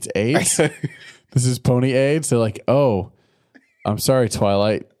 You think it's AIDS? This is pony AIDS? They're like, oh, I'm sorry,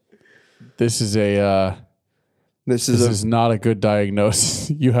 Twilight. This is This is not a good diagnosis.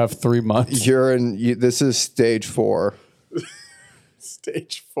 You have 3 months. This is stage 4.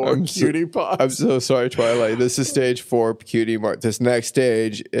 Stage 4 cutie pox. I'm so sorry, Twilight. This is stage 4 cutie mark. This next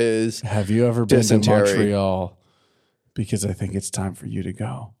stage is Have you ever been dysentery. to Montreal? Because I think it's time for you to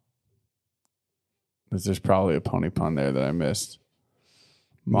go. There's probably a pony pun there that I missed.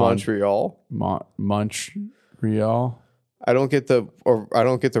 Montreal. Montreal. I don't get the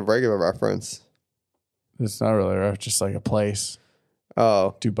regular reference. It's not really just like a place.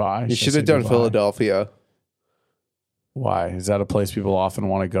 Oh, Dubai. you should have done Dubai? Philadelphia. Why? Is that a place people often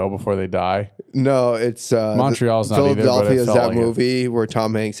want to go before they die? No, it's Montreal's not either, but it Philadelphia is felt that like it. movie where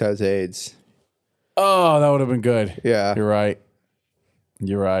Tom Hanks has AIDS. Oh, that would have been good. Yeah. You're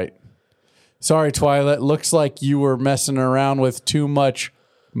right. Sorry, Twilight. Looks like you were messing around with too much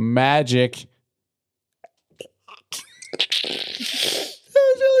magic. That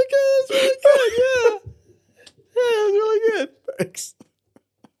was really good. That was really good. Yeah. Yeah, that was really good. Thanks.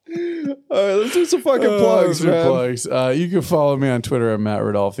 All right, let's do some fucking plugs, man. Plugs. You can follow me on Twitter at Matt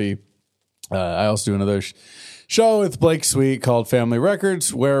Rodolfi. I also do another show with Blake Sweet called Family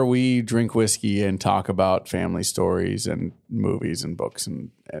Records, where we drink whiskey and talk about family stories and movies and books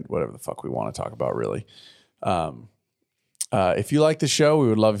and whatever the fuck we want to talk about, really. If you like the show, we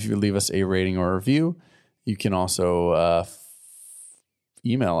would love if you would leave us a rating or a review. You can also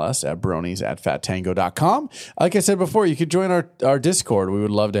email us at bronies@fattango.com. Like I said before, you could join our Discord. We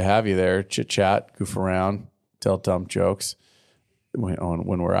would love to have you there. Chit chat, goof around, tell dumb jokes when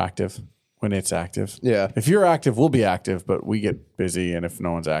we're active, when it's active. Yeah. If you're active, we'll be active, but we get busy. And if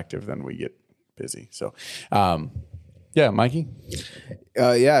no one's active, then we get busy. So, yeah, Mikey.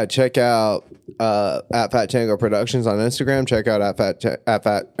 Yeah, check out at Fat Tango Productions on Instagram. Check out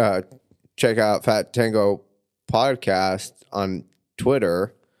Fat Tango Podcast on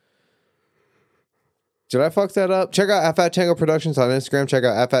Twitter. Did I fuck that up? Check out Fat Tango Productions on Instagram. Check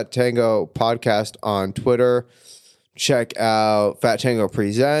out Fat Tango Podcast on Twitter. Check out Fat Tango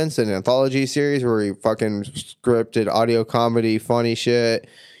Presents, an anthology series where we fucking scripted audio comedy, funny shit.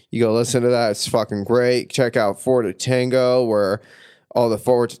 You go listen to that. It's fucking great. Check out Forward to Tango, where all the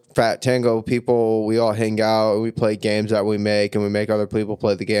Forward Fat Tango people, we all hang out and we play games that we make, and we make other people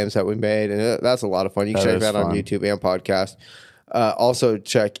play the games that we made. And that's a lot of fun. You can check that on YouTube and podcast. Also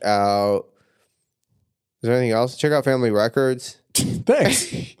check out, is there anything else? Check out Family Records.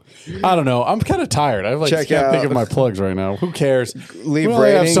 Thanks. I don't know. I'm kind of tired. I can't think of my plugs right now. Who cares? Leave we only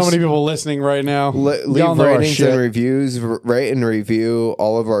ratings. have so many people listening right now. Leave Y'all know our ratings shit. and reviews. Rate and review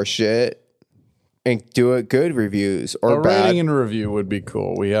all of our shit, and do it good reviews or A bad. rating and review would be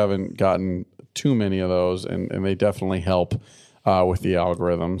cool. We haven't gotten too many of those, and they definitely help with the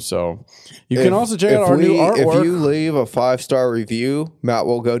algorithm. So you can also check out our new artwork. If you leave a 5-star review, Matt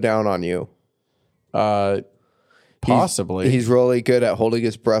will go down on you. Possibly. He's really good at holding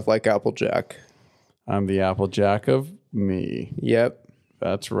his breath like Applejack. I'm the Applejack of me. Yep.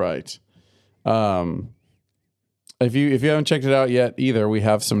 That's right. If you haven't checked it out yet either, we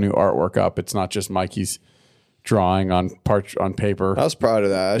have some new artwork up. It's not just Mikey's drawing on paper. I was proud of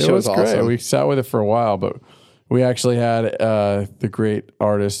that. That It shit was was great. awesome. We sat with it for a while, but we actually had the great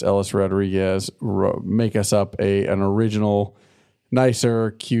artist Ellis Rodriguez make us up an original, nicer,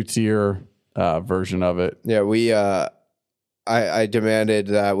 cutesier version of it. Yeah, I demanded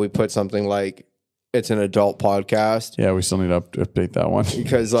that we put something like it's an adult podcast. Yeah, we still need to update that one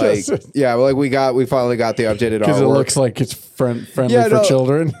Because we finally got the updated because artwork. it looks like it's friendly for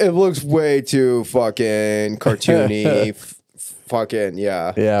children. It looks way too fucking cartoony. Fucking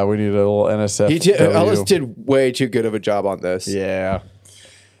yeah. Yeah, we need a little NSFW. Ellis did way too good of a job on this. Yeah.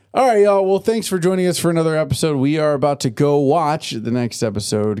 All right, y'all. Well, thanks for joining us for another episode. We are about to go watch the next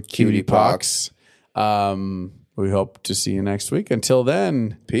episode, Cutie Pox. We hope to see you next week. Until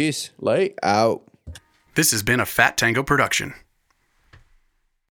then, Peace. late Out. This has been a Fat Tango production.